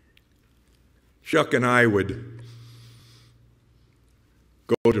 Chuck and I would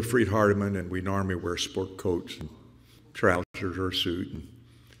go to Freed-Hardeman, and we'd normally wear sport coats and trousers or a suit. And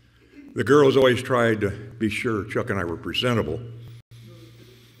the girls always tried to be sure Chuck and I were presentable.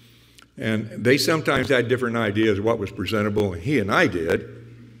 And they sometimes had different ideas of what was presentable, and he and I did.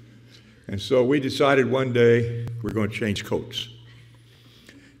 And so we decided one day we're going to change coats.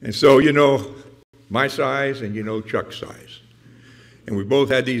 And so, you know, my size and you know Chuck's size. And we both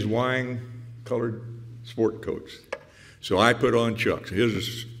had these wine-colored sport coats. So I put on Chuck's.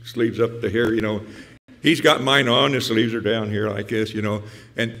 His sleeves up to here, you know. He's got mine on. The sleeves are down here like this, you know.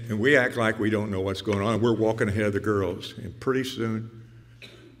 And we act like we don't know what's going on. We're walking ahead of the girls. And pretty soon,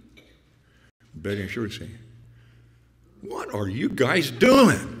 Betty and Shirley saying, what are you guys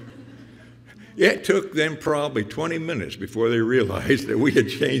doing? It took them probably 20 minutes before they realized that we had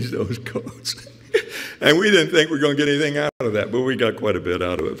changed those coats. And we didn't think we were going to get anything out of that, but we got quite a bit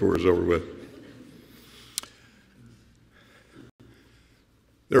out of it before it was over with.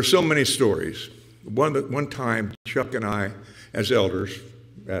 There are so many stories. One time, Chuck and I, as elders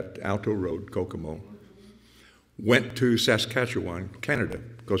at Alto Road, Kokomo, went to Saskatchewan, Canada,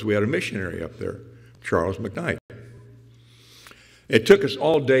 because we had a missionary up there, Charles McKnight. It took us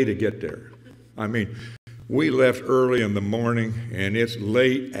all day to get there. I mean, we left early in the morning, and it's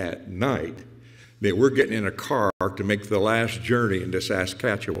late at night that we're getting in a car to make the last journey into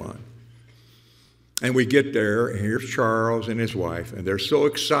Saskatchewan. And we get there, and here's Charles and his wife, and they're so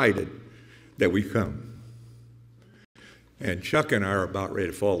excited that we come. And Chuck and I are about ready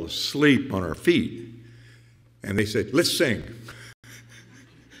to fall asleep on our feet. And they said, let's sing.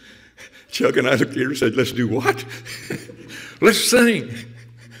 Chuck and I looked here and said, let's do what? Let's sing.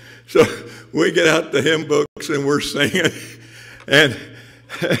 So we get out the hymn books and we're singing. And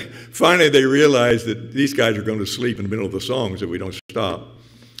finally they realized that these guys are going to sleep in the middle of the songs if we don't stop.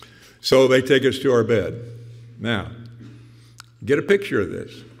 So they take us to our bed. Now, get a picture of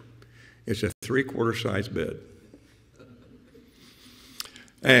this. It's a 3/4 size bed.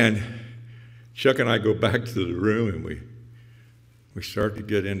 And Chuck and I go back to the room, and we start to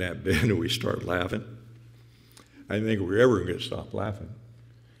get in that bed, and we start laughing. I didn't think we were ever going to stop laughing.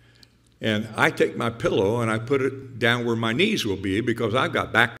 And I take my pillow and I put it down where my knees will be because I've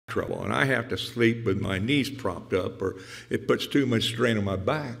got back trouble and I have to sleep with my knees propped up or it puts too much strain on my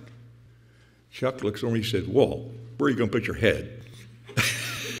back. Chuck looks over and he says, "Whoa, where are you going to put your head?"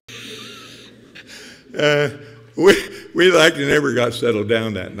 We like never got settled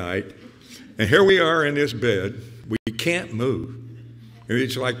down that night. And here we are in this bed. We can't move.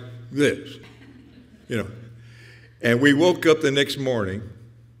 It's like this, you know. And we woke up the next morning,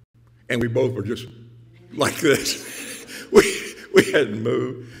 and we both were just like this. We hadn't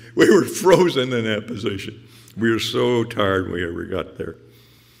moved. We were frozen in that position. We were so tired when we ever got there.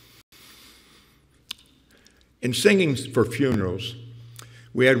 In singing for funerals,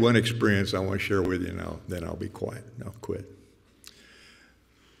 we had one experience I want to share with you now, then I'll be quiet and I'll quit.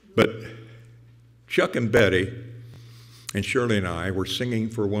 But Chuck and Betty and Shirley and I were singing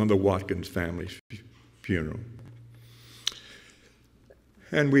for one of the Watkins family's funeral.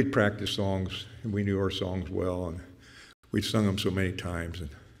 And we'd practice songs, and we knew our songs well, and we'd sung them so many times.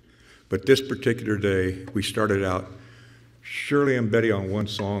 But this particular day, we started out Shirley and Betty on one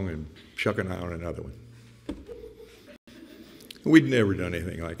song and Chuck and I on another one. We'd never done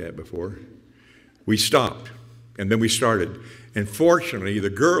anything like that before. We stopped, and then we started. And fortunately, the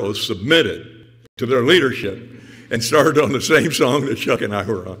girls submitted to their leadership and started on the same song that Chuck and I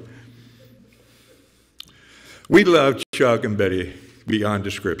were on. We loved Chuck and Betty beyond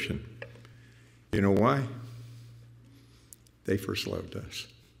description. You know why? They first loved us.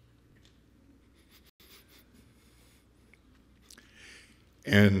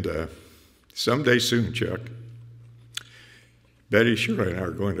 And someday soon, Chuck, Betty, Shirley, and I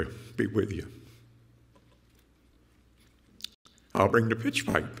are going to be with you. I'll bring the pitch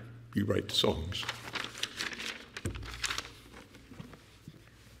pipe. You write the songs.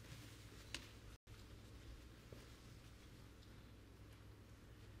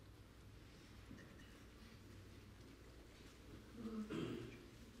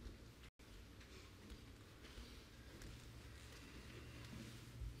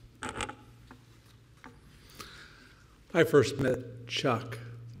 I first met Chuck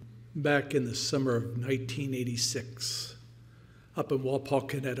back in the summer of 1986 up in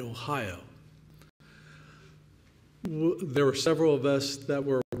Wapakoneta, Ohio. There were several of us that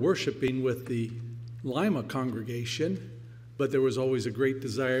were worshiping with the Lima congregation, but there was always a great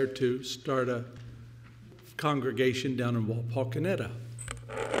desire to start a congregation down in Wapakoneta.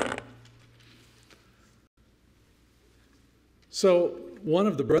 So one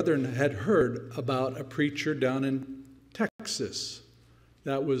of the brethren had heard about a preacher down in Texas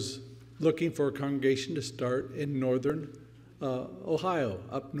that was looking for a congregation to start in northern Ohio,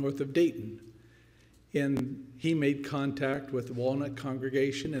 up north of Dayton. And he made contact with the Walnut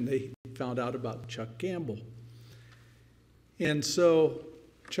congregation, and they found out about Chuck Gambill. And so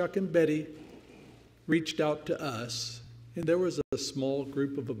Chuck and Betty reached out to us, and there was a small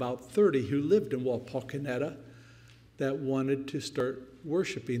group of about 30 who lived in Wapakoneta that wanted to start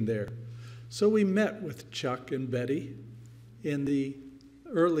worshiping there. So we met with Chuck and Betty in the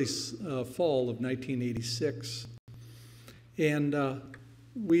early fall of 1986, and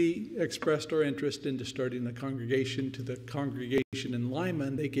we expressed our interest into starting a congregation to the congregation in Lima,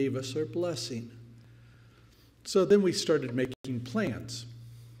 and they gave us their blessing. So then we started making plans.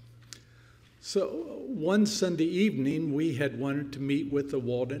 So one Sunday evening, we had wanted to meet with the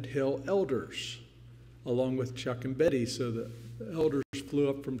Walnut Hill elders, along with Chuck and Betty. So the elders flew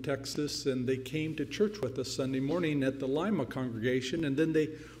up from Texas, and they came to church with us Sunday morning at the Lima congregation, and then they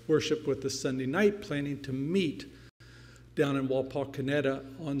worshiped with us Sunday night, planning to meet down in Wapakoneta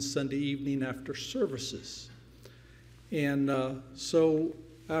on Sunday evening after services. And so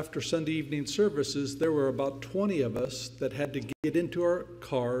after Sunday evening services, there were about 20 of us that had to get into our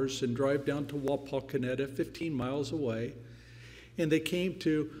cars and drive down to Wapakoneta, 15 miles away. And they came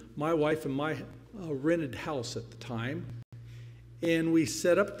to my wife and my rented house at the time. And we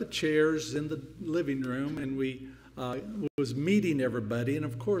set up the chairs in the living room, and we was meeting everybody. And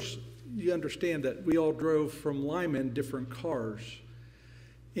of course, you understand that we all drove from Lima in different cars.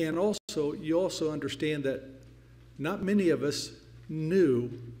 And also, you also understand that not many of us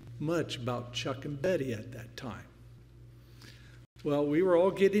knew much about Chuck and Betty at that time. Well, we were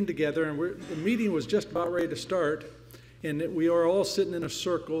all getting together, and the meeting was just about ready to start. And we were all sitting in a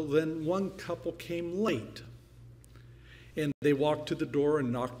circle. Then one couple came late. And they walked to the door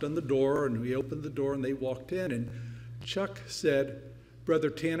and knocked on the door, and we opened the door, and they walked in. And Chuck said, "Brother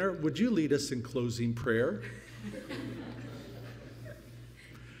Tanner, would you lead us in closing prayer?"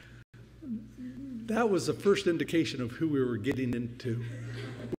 That was the first indication of who we were getting into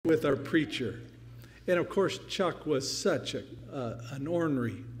with our preacher. And of course, Chuck was such an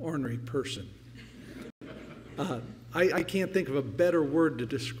ornery person. I can't think of a better word to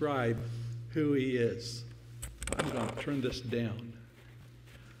describe who he is. I'm going to turn this down.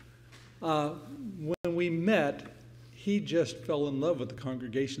 When we met, he just fell in love with the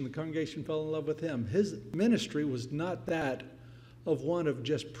congregation. The congregation fell in love with him. His ministry was not that of one of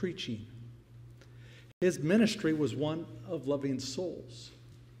just preaching. His ministry was one of loving souls.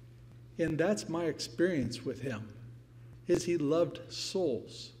 And that's my experience with him, is he loved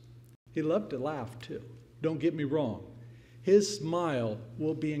souls. He loved to laugh too. Don't get me wrong. His smile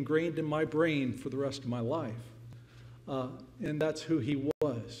will be ingrained in my brain for the rest of my life. And that's who he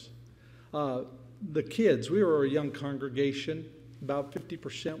was. The kids, we were a young congregation. About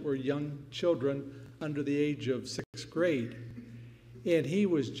 50% were young children under the age of 6th grade. And he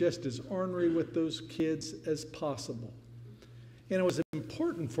was just as ornery with those kids as possible. And it was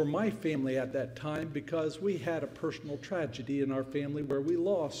important for my family at that time because we had a personal tragedy in our family where we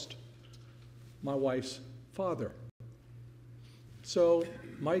lost my wife's father. So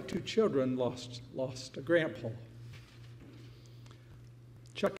my 2 children lost a grandpa.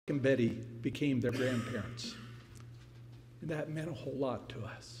 Chuck and Betty became their grandparents. And that meant a whole lot to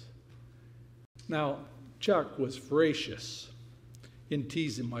us. Now, Chuck was voracious in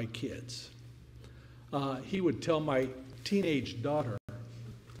teasing my kids. He would tell my teenage daughter,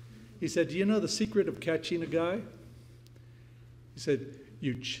 he said, "Do you know the secret of catching a guy?" He said,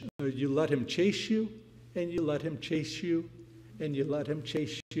 you let him chase you, and you let him chase you, and you let him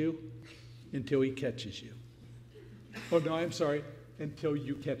chase you until he catches you. Oh, no, I'm sorry, until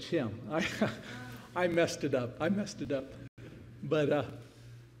you catch him. I messed it up. But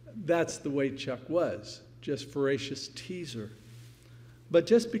that's the way Chuck was, just voracious teaser. But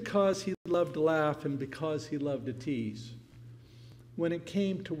just because he loved to laugh and because he loved to tease, when it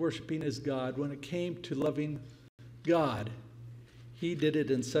came to worshiping his God, when it came to loving God, he did it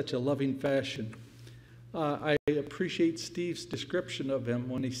in such a loving fashion. I appreciate Steve's description of him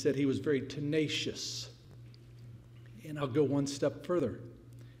when he said he was very tenacious. And I'll go one step further.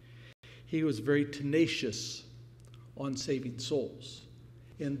 He was very tenacious on saving souls.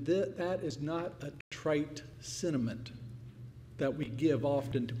 And that is not a trite sentiment that we give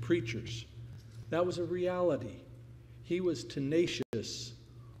often to preachers. That was a reality. He was tenacious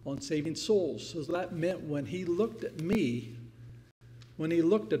on saving souls. So that meant when he looked at me, when he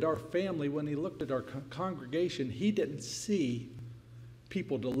looked at our family, when he looked at our congregation, he didn't see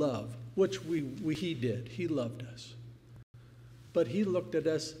people to love, which he did. He loved us. But he looked at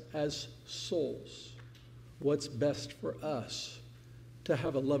us as souls. What's best for us to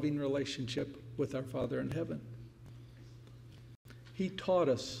have a loving relationship with our Father in heaven. He taught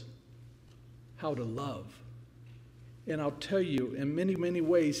us how to love. And I'll tell you, in many, many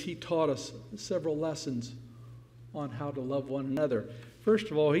ways, he taught us several lessons on how to love one another.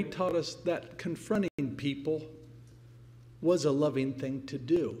 First of all, he taught us that confronting people was a loving thing to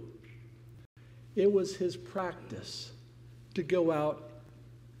do. It was his practice to go out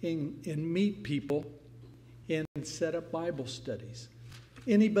and meet people and set up Bible studies.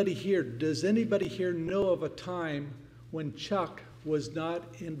 Does anybody here know of a time when Chuck was not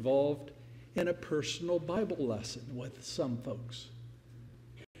involved in a personal Bible lesson with some folks?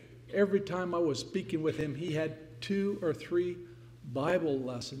 Every time I was speaking with him, he had 2 or 3 Bible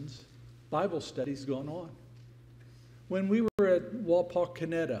lessons, Bible studies going on. When we were at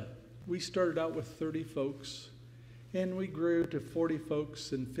Walpaw-Canetta, we started out with 30 folks, and we grew to 40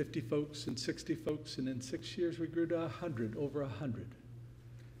 folks and 50 folks and 60 folks, and in 6 years we grew to 100, over 100.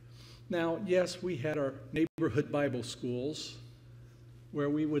 Now, yes, we had our neighborhood Bible schools where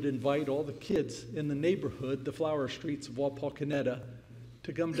we would invite all the kids in the neighborhood, the flower streets of Walpaw-Canetta,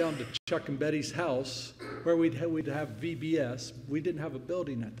 to come down to Chuck and Betty's house where we'd have VBS. We didn't have a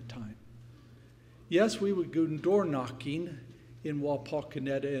building at the time. Yes, we would go door knocking in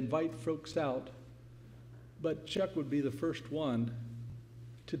Walpaw-Canetta, invite folks out, but Chuck would be the first one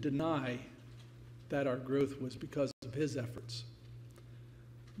to deny that our growth was because of his efforts.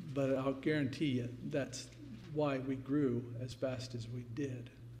 But I'll guarantee you that's why we grew as fast as we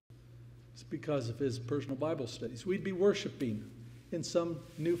did. It's because of his personal Bible studies. We'd be worshiping, and some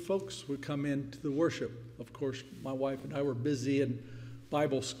new folks would come into the worship. Of course, my wife and I were busy in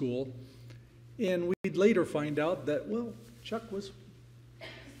Bible school, And we'd later find out that, well, Chuck was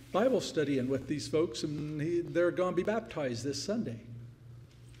Bible studying with these folks, and they're going to be baptized this Sunday.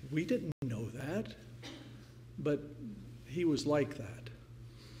 We didn't know that, but he was like that.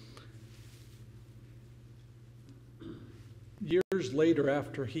 Years later,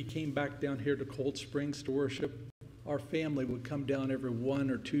 after he came back down here to Cold Springs to worship, our family would come down every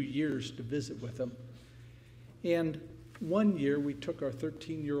 1 or 2 years to visit with him. And one year, we took our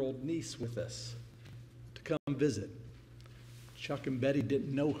 13-year-old niece with us to come visit. Chuck and Betty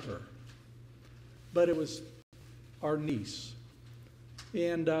didn't know her, but it was our niece.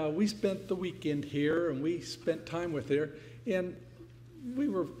 And we spent the weekend here, and we spent time with her. And we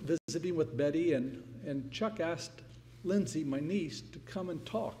were visiting with Betty, and Chuck asked Lindsay, my niece, to come and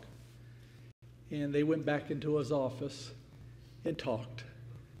talk. And they went back into his office and talked.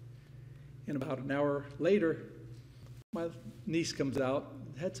 And about an hour later, my niece comes out,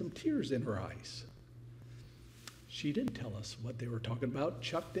 had some tears in her eyes. She didn't tell us what they were talking about.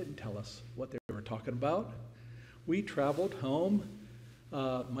 Chuck didn't tell us what they were talking about. We traveled home.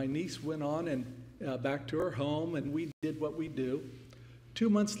 My niece went on and back to her home, and we did what we do. 2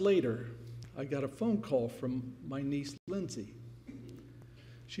 months later, I got a phone call from my niece, Lindsay.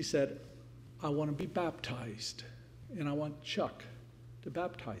 She said, I want to be baptized, and I want Chuck to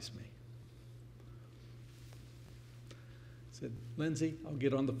baptize me. I said, Lindsay, I'll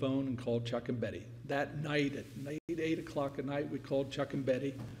get on the phone and call Chuck and Betty. That night, at 8 o'clock at night, we called Chuck and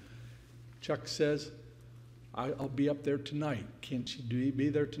Betty. Chuck says, I'll be up there tonight. Can't you be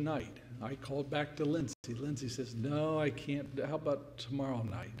there tonight? I called back to Lindsay. Lindsay says, no, I can't. How about tomorrow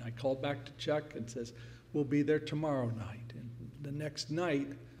night? I called back to Chuck and says, we'll be there tomorrow night. And the next night,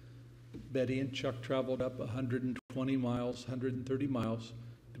 Betty and Chuck traveled up 120 miles, 130 miles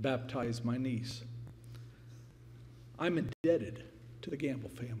to baptize my niece. I'm indebted to the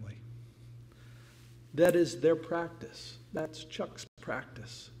Gambill family. That is their practice. That's Chuck's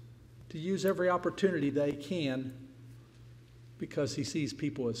practice. To use every opportunity they can because he sees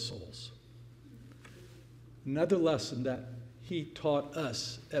people as souls. Another lesson that he taught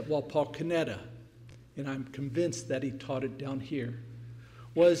us at Walpocanetta, and I'm convinced that he taught it down here,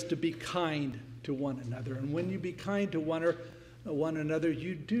 was to be kind to one another. And when you be kind to one another,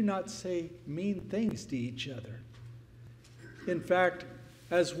 you do not say mean things to each other. In fact,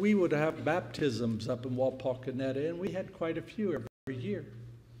 as we would have baptisms up in Walpocanetta, and we had quite a few every year,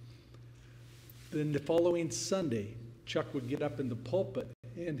 then the following Sunday, Chuck would get up in the pulpit,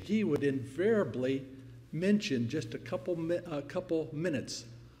 and he would invariably mention just a couple minutes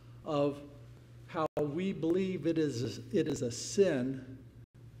of how we believe it is a sin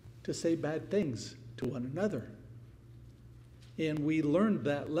to say bad things to one another. And we learned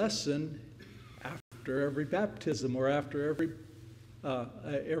that lesson after every baptism or after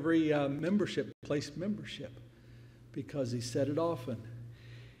every membership, place membership, because he said it often.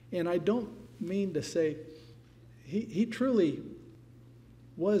 And I don't mean to say, he truly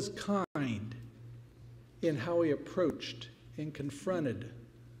was kind in how he approached and confronted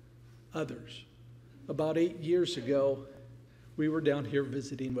others. About 8 years ago, we were down here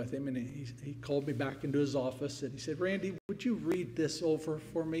visiting with him, and he called me back into his office, and he said, Randy, would you read this over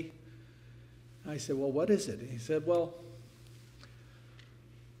for me? I said, well, what is it? And he said, well,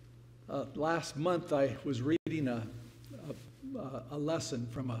 last month I was reading a lesson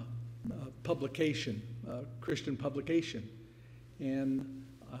from a publication, a Christian publication, and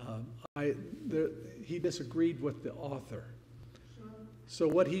he disagreed with the author. So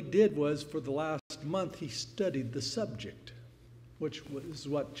what he did was, for the last month, he studied the subject, which is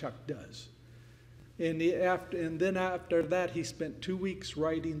what Chuck does. And then after that, he spent 2 weeks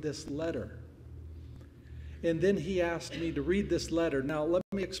writing this letter. And then he asked me to read this letter. Now, let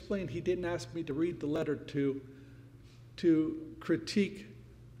me explain. He didn't ask me to read the letter to critique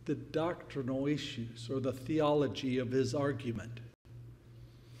the doctrinal issues or the theology of his argument.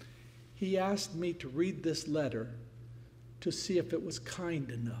 He asked me to read this letter to see if it was kind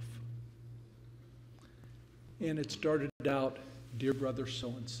enough. And it started out, dear brother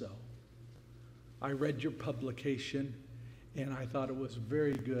so-and-so, I read your publication, and I thought it was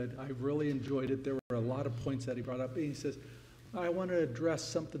very good. I really enjoyed it. There were a lot of points that he brought up. And he says, I want to address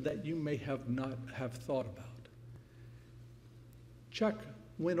something that you may not have thought about. Chuck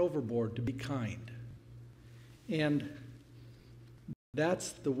went overboard to be kind. And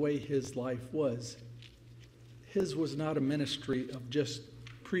that's the way his life was. His was not a ministry of just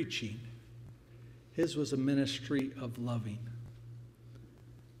preaching. His was a ministry of loving.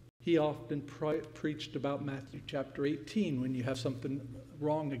 He often preached about Matthew chapter 18. When you have something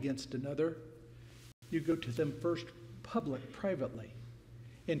wrong against another, you go to them first privately,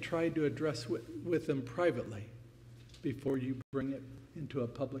 and try to address with them privately before you bring it into a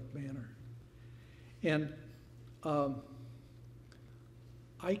public manner. And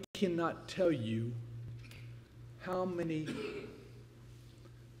I cannot tell you how many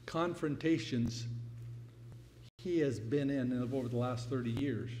confrontations he has been in over the last 30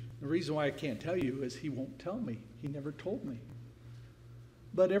 years. The reason why I can't tell you is he won't tell me. He never told me.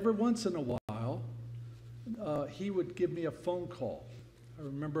 But every once in a while, he would give me a phone call. I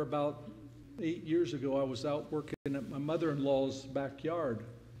remember about 8 years ago, I was out working at my mother-in-law's backyard.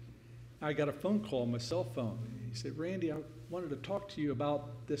 I got a phone call on my cell phone. He said, "Randy, I wanted to talk to you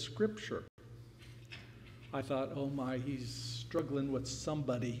about this scripture." I thought, oh my, he's struggling with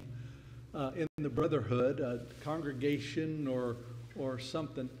somebody in the brotherhood, a congregation or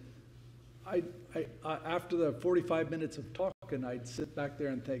something. I after the 45 minutes of talking, I'd sit back there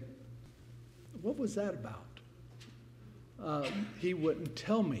and think, what was that about? He wouldn't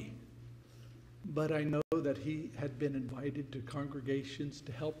tell me. But I know that he had been invited to congregations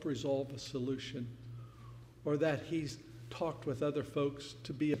to help resolve a solution, or that he's talked with other folks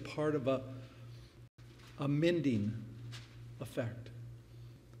to be a part of a mending effect.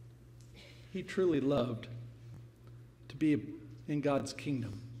 He truly loved to be in God's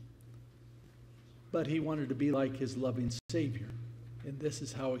kingdom, but he wanted to be like his loving Savior. And this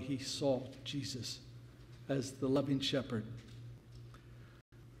is how he saw Jesus, as the loving shepherd.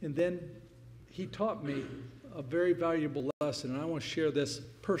 And then he taught me a very valuable lesson, and I want to share this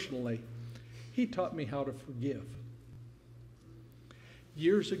personally. He taught me how to forgive.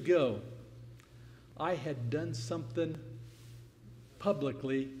 Years ago, I had done something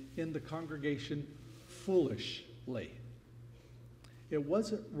publicly in the congregation foolishly. It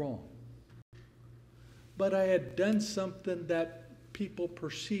wasn't wrong, but I had done something that people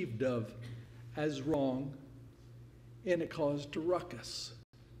perceived of as wrong, and it caused a ruckus.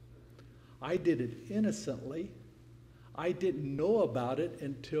 I did it innocently. I didn't know about it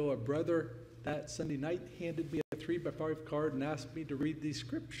until a brother that Sunday night handed me a 3x5 card and asked me to read these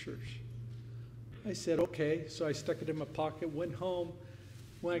scriptures. I said, okay. So I stuck it in my pocket, went home.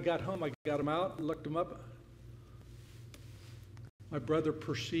 When I got home, I got them out, looked them up. My brother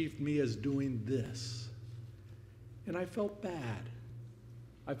perceived me as doing this. And I felt bad.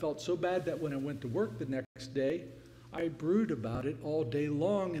 I felt so bad that when I went to work the next day, I brooded about it all day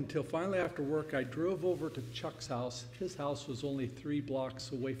long until finally after work I drove over to Chuck's house. His house was only 3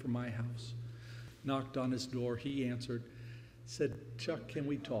 blocks away from my house. Knocked on his door. He answered, said, "Chuck, can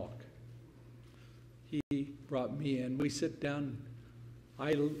we talk?" He brought me in. We sit down.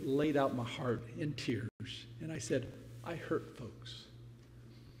 I laid out my heart in tears. And I said, I hurt folks.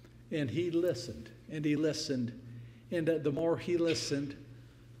 And he listened, and he listened. And the more he listened,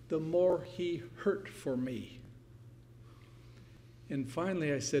 the more he hurt for me. And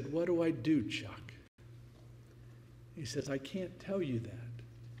finally I said, what do I do, Chuck? He says, I can't tell you that.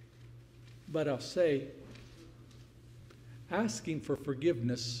 But I'll say, asking for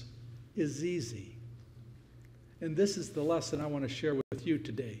forgiveness is easy. And this is the lesson I want to share with you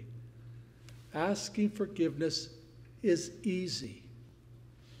today. Asking forgiveness is easy.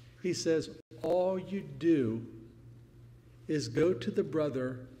 He says, all you do is go to the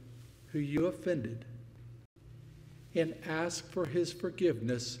brother who you offended and ask for his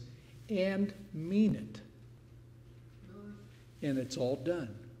forgiveness and mean it. And it's all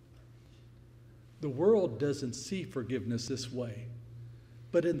done. The world doesn't see forgiveness this way.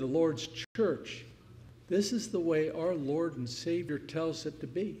 But in the Lord's church, this is the way our Lord and Savior tells it to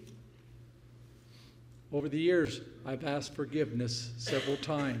be. Over the years, I've asked forgiveness several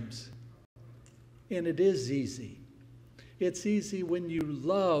times. And it is easy. It's easy when you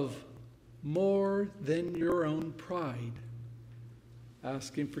love more than your own pride.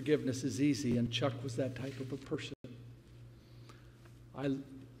 Asking forgiveness is easy, and Chuck was that type of a person.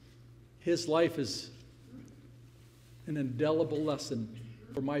 His life is an indelible lesson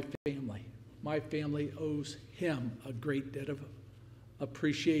for my family. My family owes him a great debt of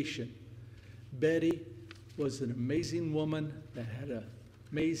appreciation. Betty was an amazing woman that had an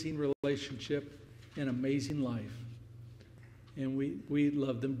amazing relationship and amazing life. And we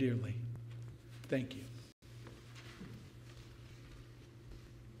love them dearly. Thank you.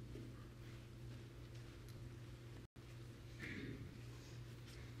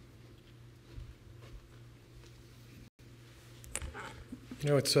 You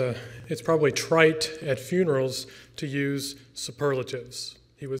know, it's probably trite at funerals to use superlatives.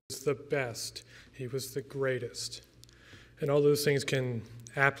 He was the best. He was the greatest. And all those things can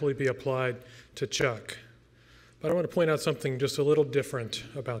aptly be applied to Chuck. But I want to point out something just a little different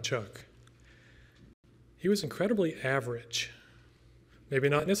about Chuck. He was incredibly average. maybe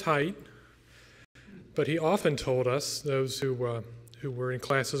not in his height, but he often told us, those who were in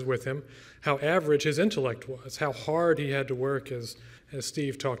classes with him, how average his intellect was, how hard he had to work, as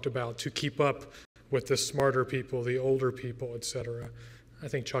Steve talked about, to keep up with the smarter people, the older people, etc. I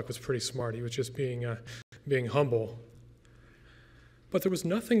think Chuck was pretty smart. He was just being humble. But there was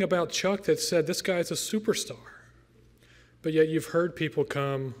nothing about Chuck that said, this guy's a superstar. But yet you've heard people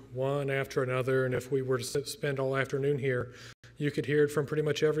come one after another, and if we were to spend all afternoon here, you could hear it from pretty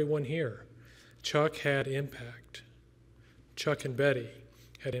much everyone here. Chuck had impact. Chuck and Betty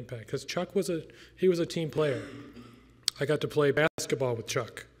had impact, because Chuck was a team player. I got to play basketball with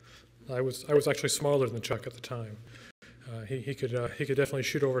Chuck. I was actually smaller than Chuck at the time. He could definitely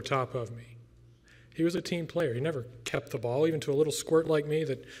shoot over top of me. He was a team player. He never kept the ball, even to a little squirt like me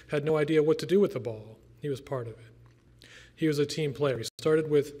that had no idea what to do with the ball. He was part of it. He was a team player. He started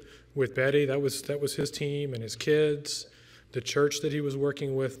with Betty. That was his team and his kids, the church that he was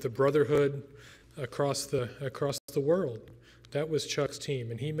working with, the brotherhood across the world. That was Chuck's team,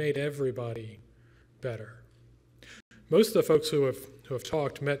 and he made everybody better. Most of the folks who have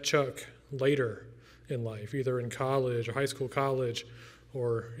talked met Chuck later in life, either in college or high school, college,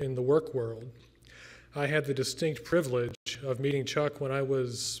 or in the work world. I had the distinct privilege of meeting Chuck when I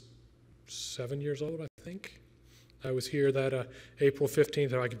was 7 years old, I think. I was here that April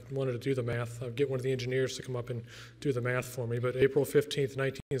 15th. I wanted to do the math. I'd get one of the engineers to come up and do the math for me. But April 15th,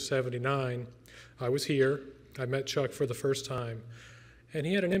 1979, I was here. I met Chuck for the first time, and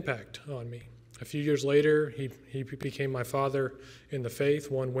he had an impact on me. A few years later, he became my father in the faith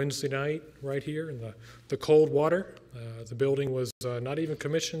one Wednesday night right here in the cold water. The building was not even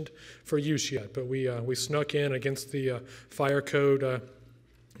commissioned for use yet, but we snuck in against the fire code.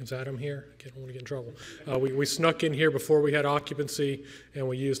 Is Adam here? I don't want to get in trouble. We snuck in here before we had occupancy, and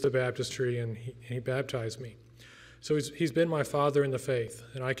we used the baptistry, and he baptized me. So he's been my father in the faith,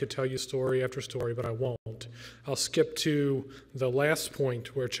 and I could tell you story after story, but I won't. I'll skip to the last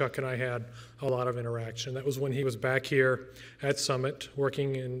point where Chuck and I had a lot of interaction. That was when he was back here at Summit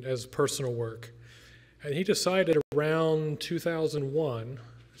working as personal work. And he decided around 2001,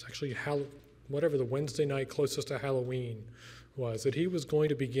 it's actually whatever the Wednesday night closest to Halloween was, that he was going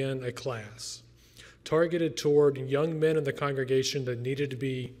to begin a class targeted toward young men in the congregation that needed to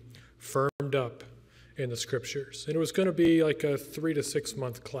be firmed up in the scriptures. And it was going to be like a 3 to 6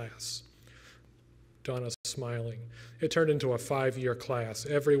 month class. Donna's smiling. It turned into a 5-year class.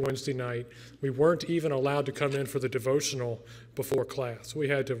 Every Wednesday night, we weren't even allowed to come in for the devotional before class. We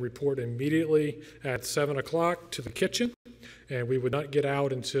had to report immediately at 7 o'clock to the kitchen, and we would not get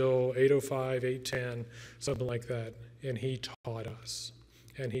out until 8:05, 8:10, something like that. And he taught us.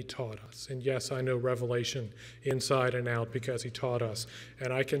 And he taught us. And yes, I know Revelation inside and out because he taught us.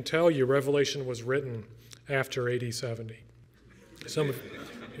 And I can tell you Revelation was written after AD 70. Some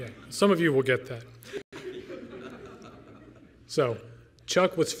of you will get that. So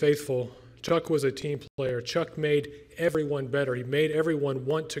Chuck was faithful. Chuck was a team player. Chuck made everyone better. He made everyone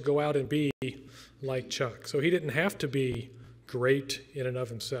want to go out and be like Chuck. So he didn't have to be great in and of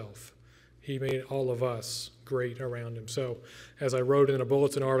himself. He made all of us great around him. So as I wrote in a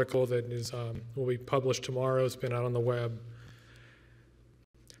bulletin article that will be published tomorrow, it's been out on the web,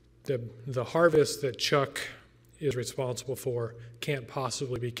 the harvest that Chuck is responsible for can't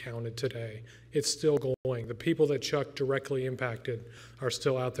possibly be counted today. It's still going. The people that Chuck directly impacted are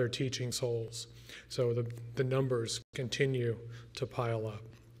still out there teaching souls. So the numbers continue to pile up.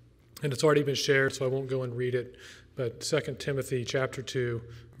 And it's already been shared, so I won't go and read it, but 2 Timothy chapter 2,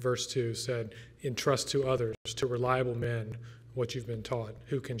 verse 2 said, entrust to others, to reliable men, what you've been taught,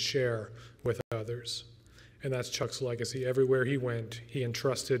 who can share with others. And that's Chuck's legacy. Everywhere he went, he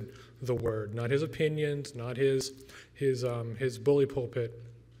entrusted the word, not his opinions, not his bully pulpit.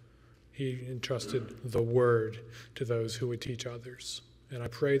 He entrusted the word to those who would teach others. And I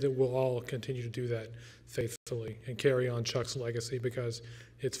pray that we'll all continue to do that faithfully and carry on Chuck's legacy because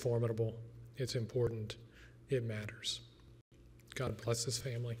it's formidable, it's important, it matters. God bless his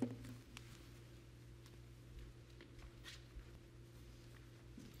family.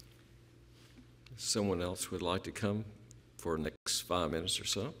 Someone else would like to come for the next 5 minutes or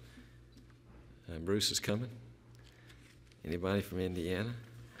so? Bruce is coming. Anybody from Indiana?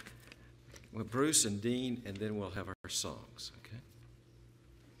 Well, Bruce and Dean, and then we'll have our songs, okay?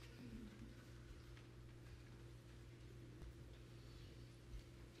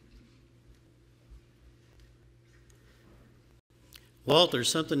 Walt, there's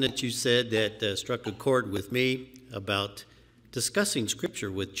something that you said that struck a chord with me about discussing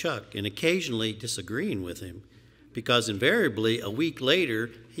Scripture with Chuck and occasionally disagreeing with him, because invariably a week later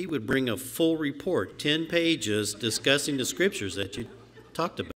he would bring a full report, 10 pages, discussing the Scriptures that you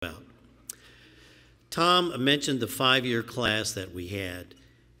talked about. Tom mentioned the 5-year class that we had.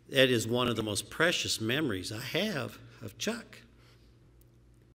 That is one of the most precious memories I have of Chuck.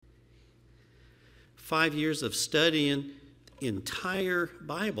 5 years of studying the entire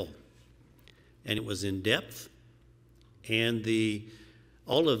Bible, and it was in depth, and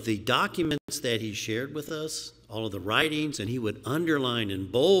all of the documents that he shared with us, all of the writings, and he would underline and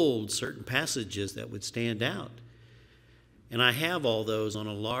bold certain passages that would stand out. And I have all those on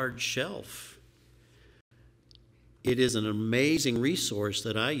a large shelf. It is an amazing resource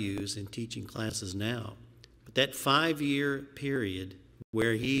that I use in teaching classes now. But that 5-year period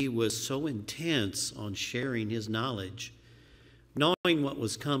where he was so intense on sharing his knowledge, knowing what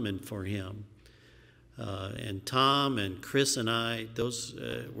was coming for him, and Tom and Chris and I, those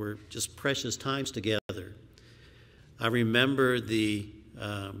were just precious times together. I remember the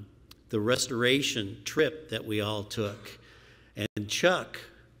restoration trip that we all took. And Chuck,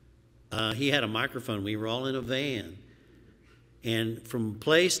 he had a microphone. We were all in a van. And from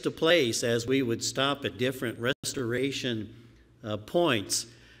place to place, as we would stop at different restoration points,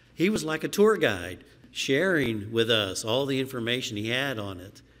 he was like a tour guide, sharing with us all the information he had on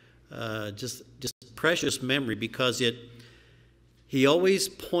it. Just precious memory, because he always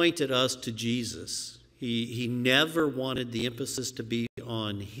pointed us to Jesus. He never wanted the emphasis to be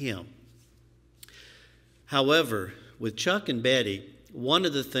on him. However, with Chuck and Betty, one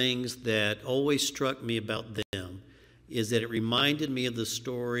of the things that always struck me about them is that it reminded me of the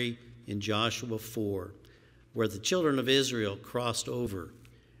story in Joshua 4, where the children of Israel crossed over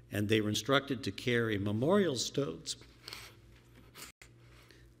and they were instructed to carry memorial stones.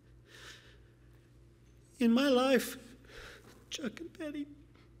 In my life, Chuck and Betty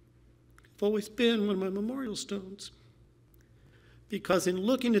have always been one of my memorial stones, because in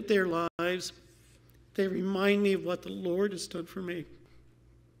looking at their lives, they remind me of what the Lord has done for me.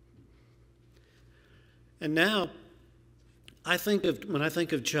 And now, when I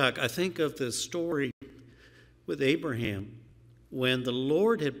think of Chuck, I think of the story with Abraham, when the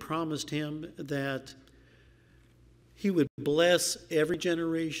Lord had promised him that he would bless every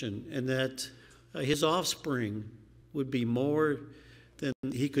generation and that his offspring would be more than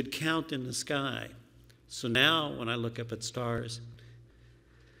he could count in the sky. So now, when I look up at stars,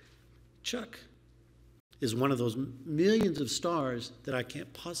 Chuck is one of those millions of stars that I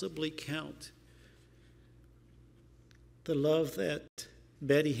can't possibly count. The love that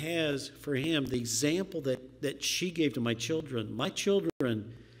Betty has for him, the example that she gave to my children,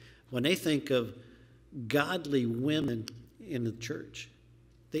 when they think of godly women in the church,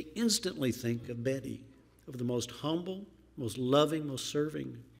 they instantly think of Betty, of the most humble, most loving, most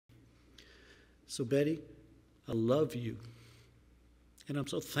serving. So Betty, I love you. And I'm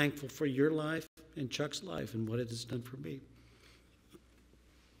so thankful for your life and Chuck's life and what it has done for me.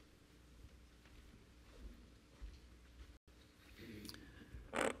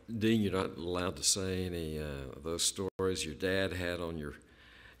 Dean, you're not allowed to say any of those stories your dad had on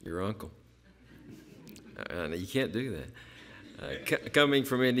your uncle. You can't do that. Coming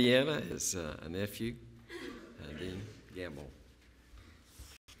from Indiana is a nephew, Dean Gambill.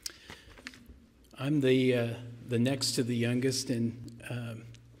 I'm the next to the youngest, and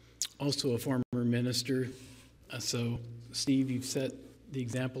also a former minister. So, Steve, you've set the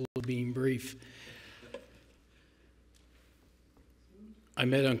example of being brief. I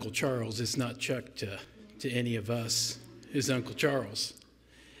met Uncle Charles. It's not Chuck to any of us. His Uncle Charles.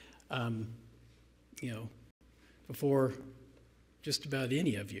 Before just about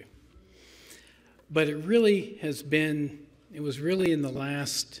any of you. But it really has been, it was really in the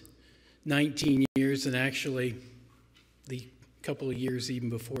last 19 years, and actually the couple of years even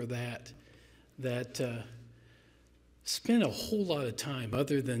before that, that spent a whole lot of time,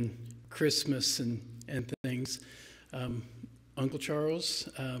 other than Christmas and things. Uncle Charles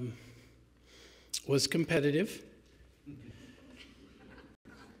was competitive.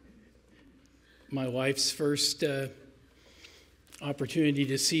 My wife's first opportunity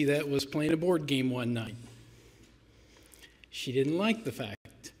to see that was playing a board game one night. She didn't like the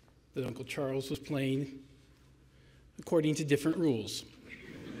fact that Uncle Charles was playing according to different rules.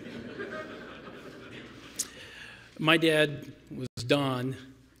 My dad was Don,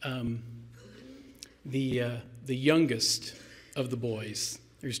 the youngest of the boys.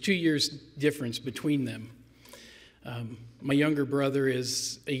 There's 2 years difference between them. My younger brother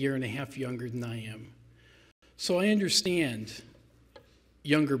is a year and a half younger than I am. So I understand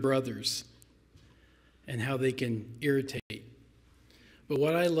younger brothers and how they can irritate. But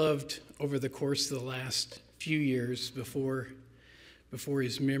what I loved over the course of the last few years before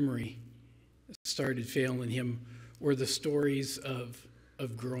his memory started failing him were the stories of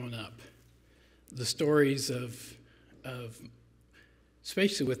of growing up. The stories of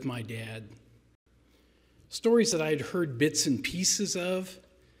especially with my dad, stories that I'd heard bits and pieces of,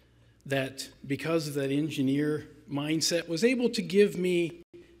 that because of that engineer mindset was able to give me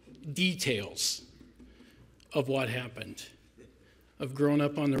details of what happened, of growing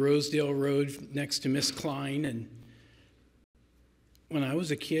up on the Rosedale Road next to Miss Klein. And when I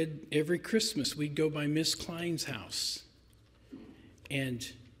was a kid, every Christmas we'd go by Miss Klein's house.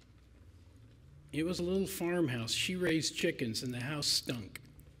 And it was a little farmhouse. She raised chickens and the house stunk.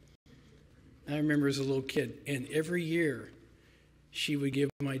 I remember as a little kid, and every year she would give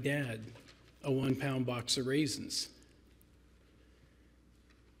my dad a 1-pound box of raisins,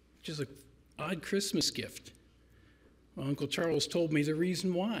 which is an odd Christmas gift. Well, Uncle Charles told me the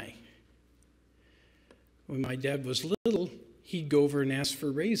reason why. When my dad was little, he'd go over and ask for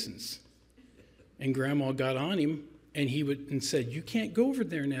raisins. And Grandma got on him, and he said, "You can't go over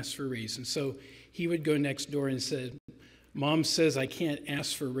there and ask for raisins." So he would go next door and said, "Mom says I can't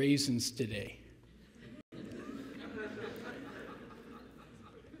ask for raisins today."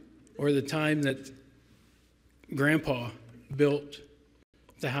 Or the time that Grandpa built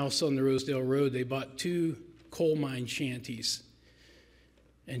the house on the Rosedale Road, they bought 2 coal mine shanties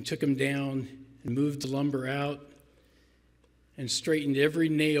and took them down and moved the lumber out and straightened every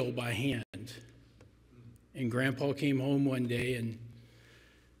nail by hand. And Grandpa came home one day, and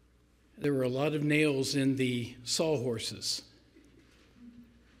there were a lot of nails in the sawhorses.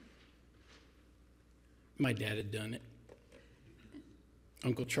 My dad had done it.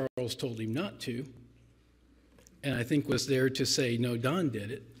 Uncle Charles told him not to, and I think was there to say, "No, Don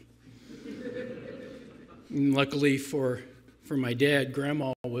did it." And luckily for my dad,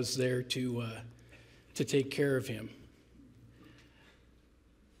 Grandma was there to take care of him.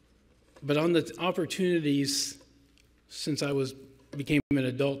 But on the opportunities, since I became an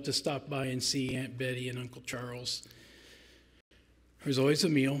adult, to stop by and see Aunt Betty and Uncle Charles, there was always a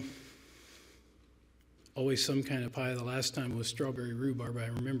meal, always some kind of pie. The last time was strawberry rhubarb, I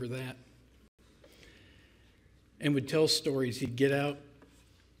remember that. And would tell stories. He'd get out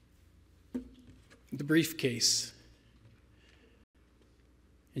the briefcase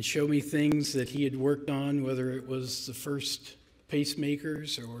and show me things that he had worked on, whether it was the first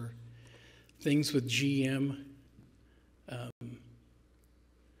pacemakers or things with GM.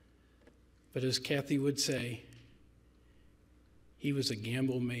 But as Kathy would say, he was a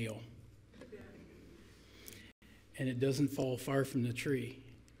Gambill male. And it doesn't fall far from the tree.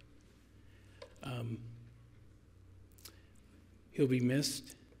 He'll be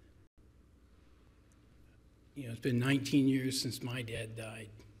missed. You know, it's been 19 years since my dad died.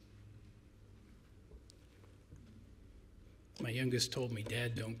 My youngest told me,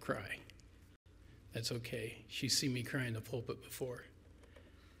 "Dad, don't cry." That's okay. She's seen me cry in the pulpit before.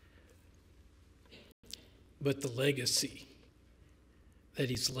 But the legacy that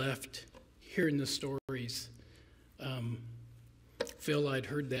he's left, hearing the stories, Phil, I'd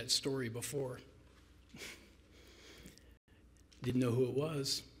heard that story before. Didn't know who it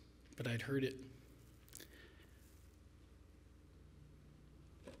was, but I'd heard it.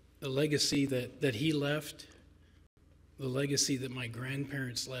 The legacy that he left, the legacy that my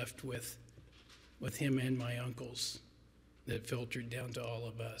grandparents left with him and my uncles, that filtered down to all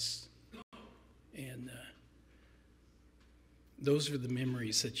of us. And those are the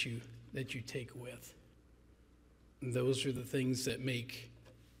memories that you take with. And those are the things that make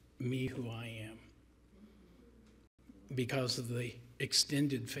me who I am, because of the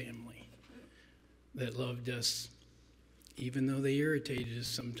extended family that loved us, even though they irritated us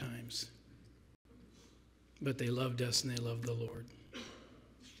sometimes. But they loved us and they loved the Lord.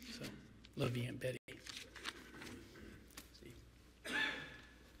 So, love you, Aunt Betty.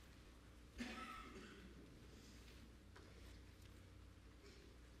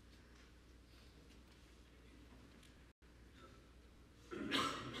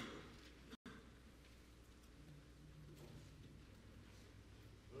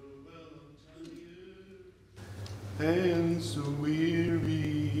 And so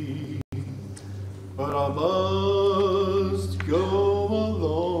weary, but I must go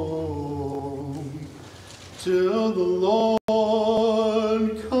along till the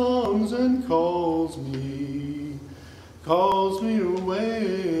Lord comes and calls me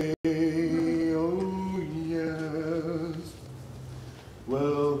away. Oh yes.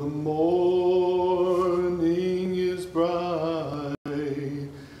 Well, the morning is bright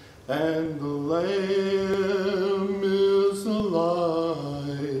and the Lamb is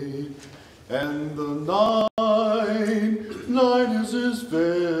alive, and the night is as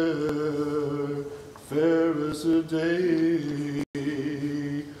fair as the day.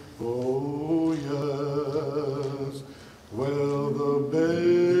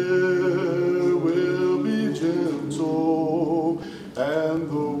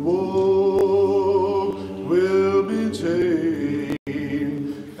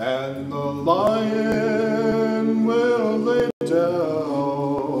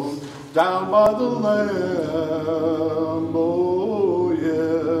 down by the Lamb, oh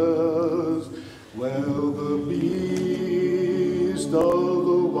yes. Well, the beast of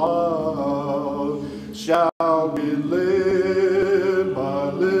the wild shall be led by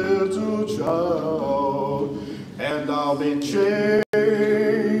little child, and I'll be changed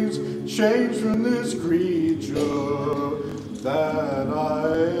from this creature that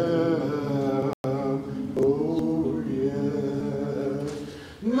I am. Oh yeah.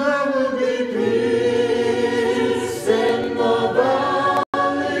 There will be peace in the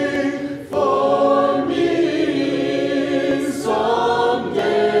valley for me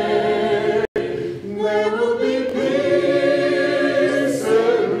someday. There will be peace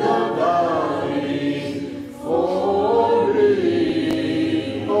in the valley for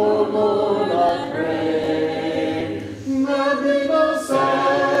me. Oh Lord, I pray. There'll be no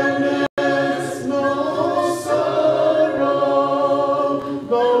sadness, no sorrow,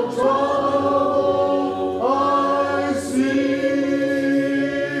 no trouble I see.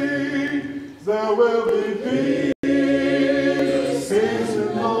 There will be peace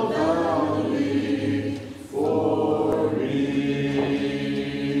in the valley for me.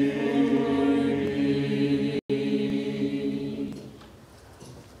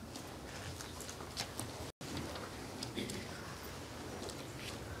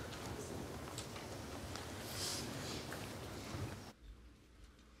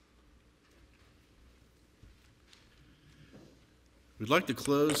 We'd like to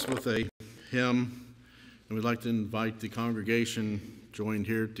close with a hymn, and we'd like to invite the congregation joined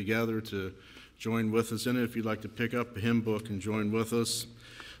here together to join with us in it. If you'd like to pick up a hymn book and join with us,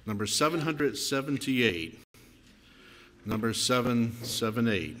 number 778. Number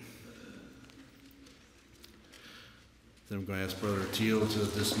 778. Then I'm going to ask Brother Teal to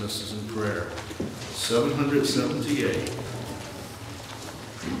dismiss us in prayer. 778.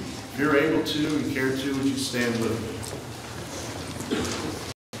 If you're able to and care to, would you stand with me?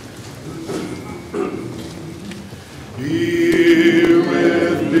 Be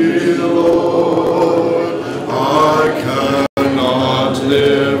with me, Lord. I cannot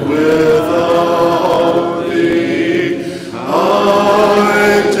live without thee.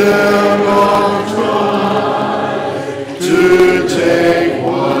 I dare not try to take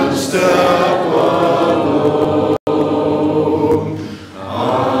one step alone.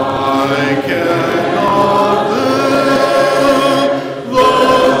 I cannot live the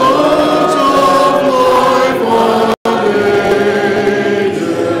light of life unaided.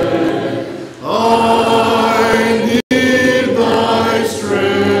 I need thy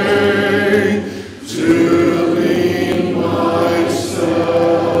strength to lean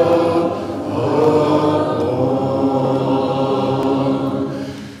myself upon.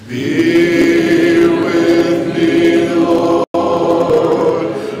 Be with me, Lord,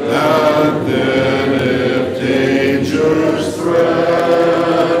 and then if dangers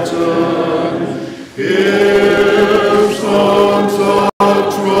threaten, if storms of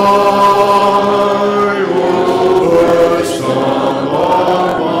trial burst upon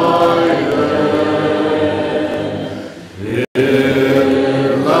my head,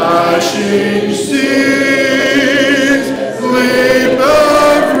 if lashing seas leap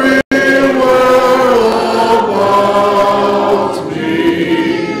everywhere about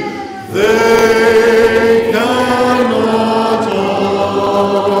me, they cannot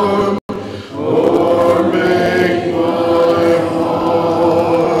harm or make my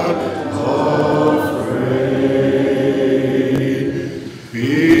heart afraid.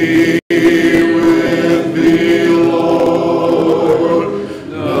 Be with me, Lord,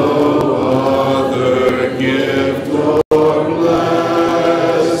 no other gift or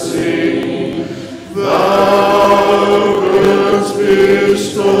blessing thou couldst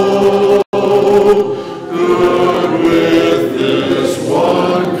bestow could with this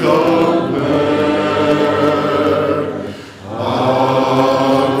one compare. A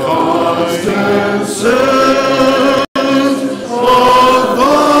constant sense of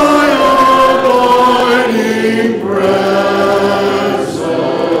thy abiding presence,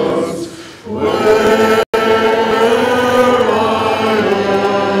 where I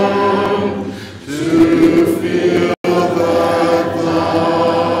am, to feel that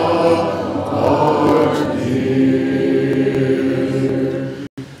thou art near.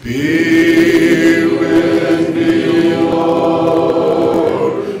 Be with me,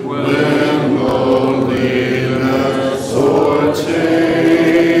 Lord, when loneliness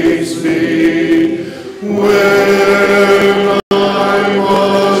o'ertakes me, when I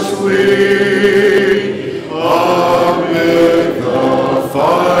must flee amid the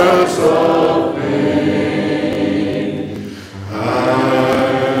fires of pain,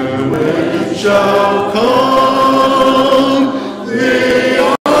 and when shall come. They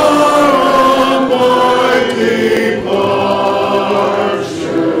are a mighty departure,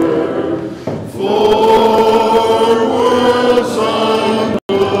 for worlds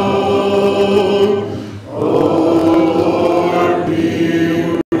unknown. O Lord, be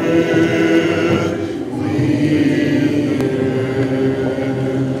with me.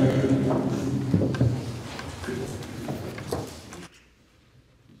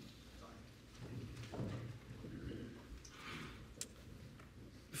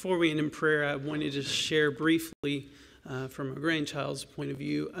 Before we end in prayer, I wanted to share briefly, from a grandchild's point of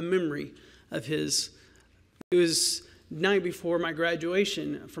view, a memory of his. It was the night before my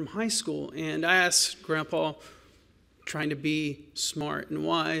graduation from high school, and I asked Grandpa, trying to be smart and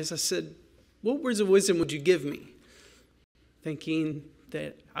wise, I said, "What words of wisdom would you give me?" Thinking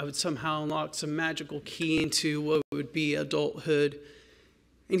that I would somehow unlock some magical key into what would be adulthood.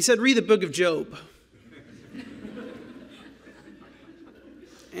 And he said, "Read the book of Job."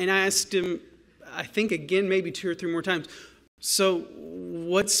 And I asked him, I think again, maybe 2 or 3 more times, "So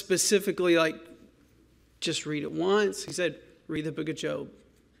what specifically, like, just read it once?" He said, "Read the book of Job.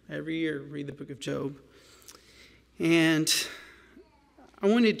 Every year, read the book of Job." And I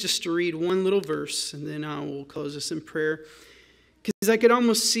wanted just to read one little verse, and then I will close this in prayer. Because I could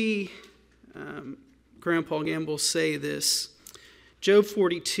almost see Grandpa Gambill say this. Job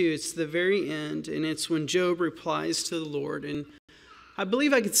 42, it's the very end, and it's when Job replies to the Lord. And I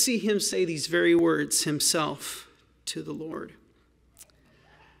believe I could see him say these very words himself to the Lord.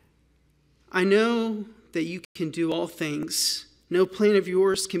 "I know that you can do all things. No plan of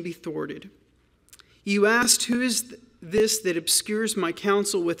yours can be thwarted. You asked, 'Who is this that obscures my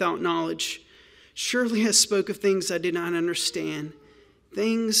counsel without knowledge?' Surely I spoke of things I did not understand,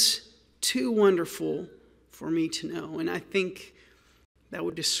 things too wonderful for me to know." And I think that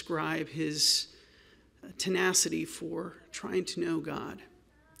would describe his tenacity for trying to know God.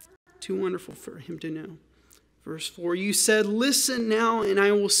 Too wonderful for him to know. Verse 4, "You said, 'Listen now, and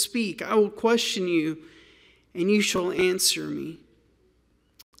I will speak. I will question you, and you shall answer me.'"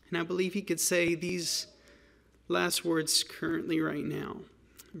 And I believe he could say these last words currently right now.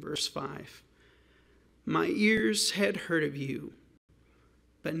 Verse 5, "My ears had heard of you,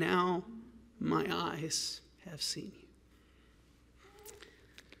 but now my eyes have seen you."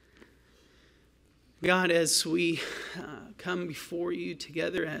 God, as we come before you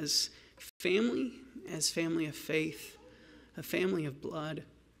together as family of faith, a family of blood,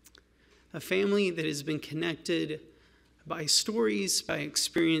 a family that has been connected by stories, by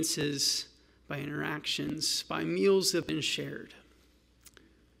experiences, by interactions, by meals that have been shared.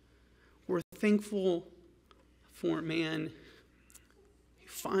 We're thankful for a man who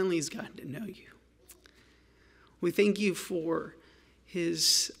finally has gotten to know you. We thank you for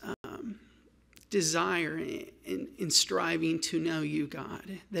his desire in striving to know you,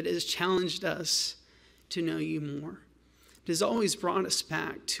 God, that has challenged us to know you more. It has always brought us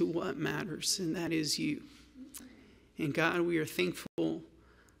back to what matters, and that is you. And God, we are thankful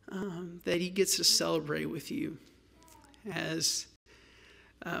that he gets to celebrate with you. As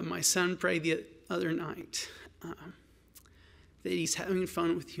my son prayed the other night, that he's having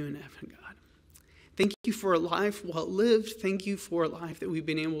fun with you in heaven, God. Thank you for a life well lived. Thank you for a life that we've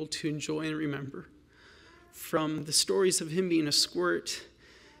been able to enjoy and remember. From the stories of him being a squirt,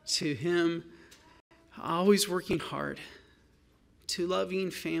 to him always working hard, to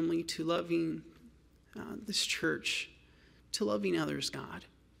loving family, to loving this church, to loving others, God.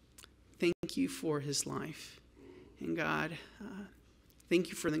 Thank you for his life. And God, thank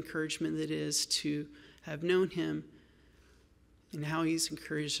you for the encouragement that it is to have known him and how he's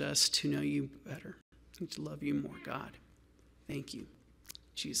encouraged us to know you better and to love you more, God. Thank you. In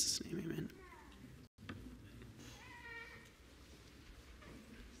Jesus' name, amen.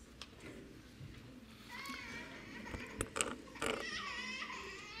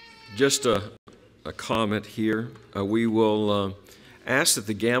 Just a comment here. We will ask that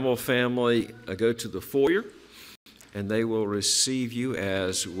the Gambill family go to the foyer, and they will receive you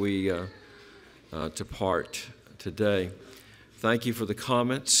as we depart today. Thank you for the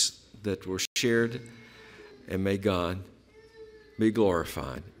comments that were shared, and may God be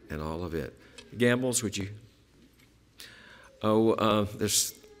glorified in all of it. Gambills, would you?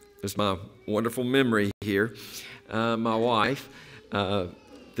 There's my wonderful memory here. My wife,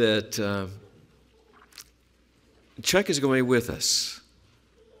 that Chuck is going to be with us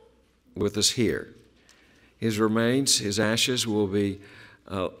here. His remains, his ashes will be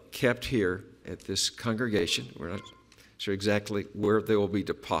kept here at this congregation. We're not sure exactly where they will be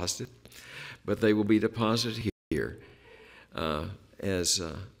deposited, but they will be deposited here as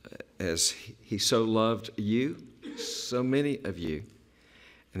as he so loved you, so many of you,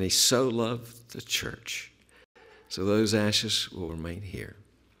 and he so loved the church. So those ashes will remain here.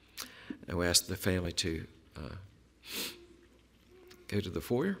 And we ask the family to go to the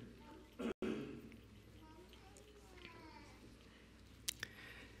foyer.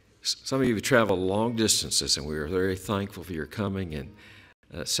 Some of you have traveled long distances, and we are very thankful for your coming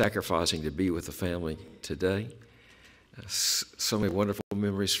and sacrificing to be with the family today. So many wonderful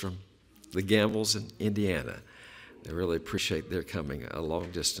memories from the Gambills in Indiana. I really appreciate their coming a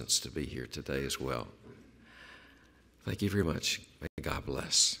long distance to be here today as well. Thank you very much. May God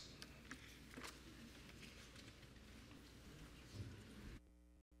bless.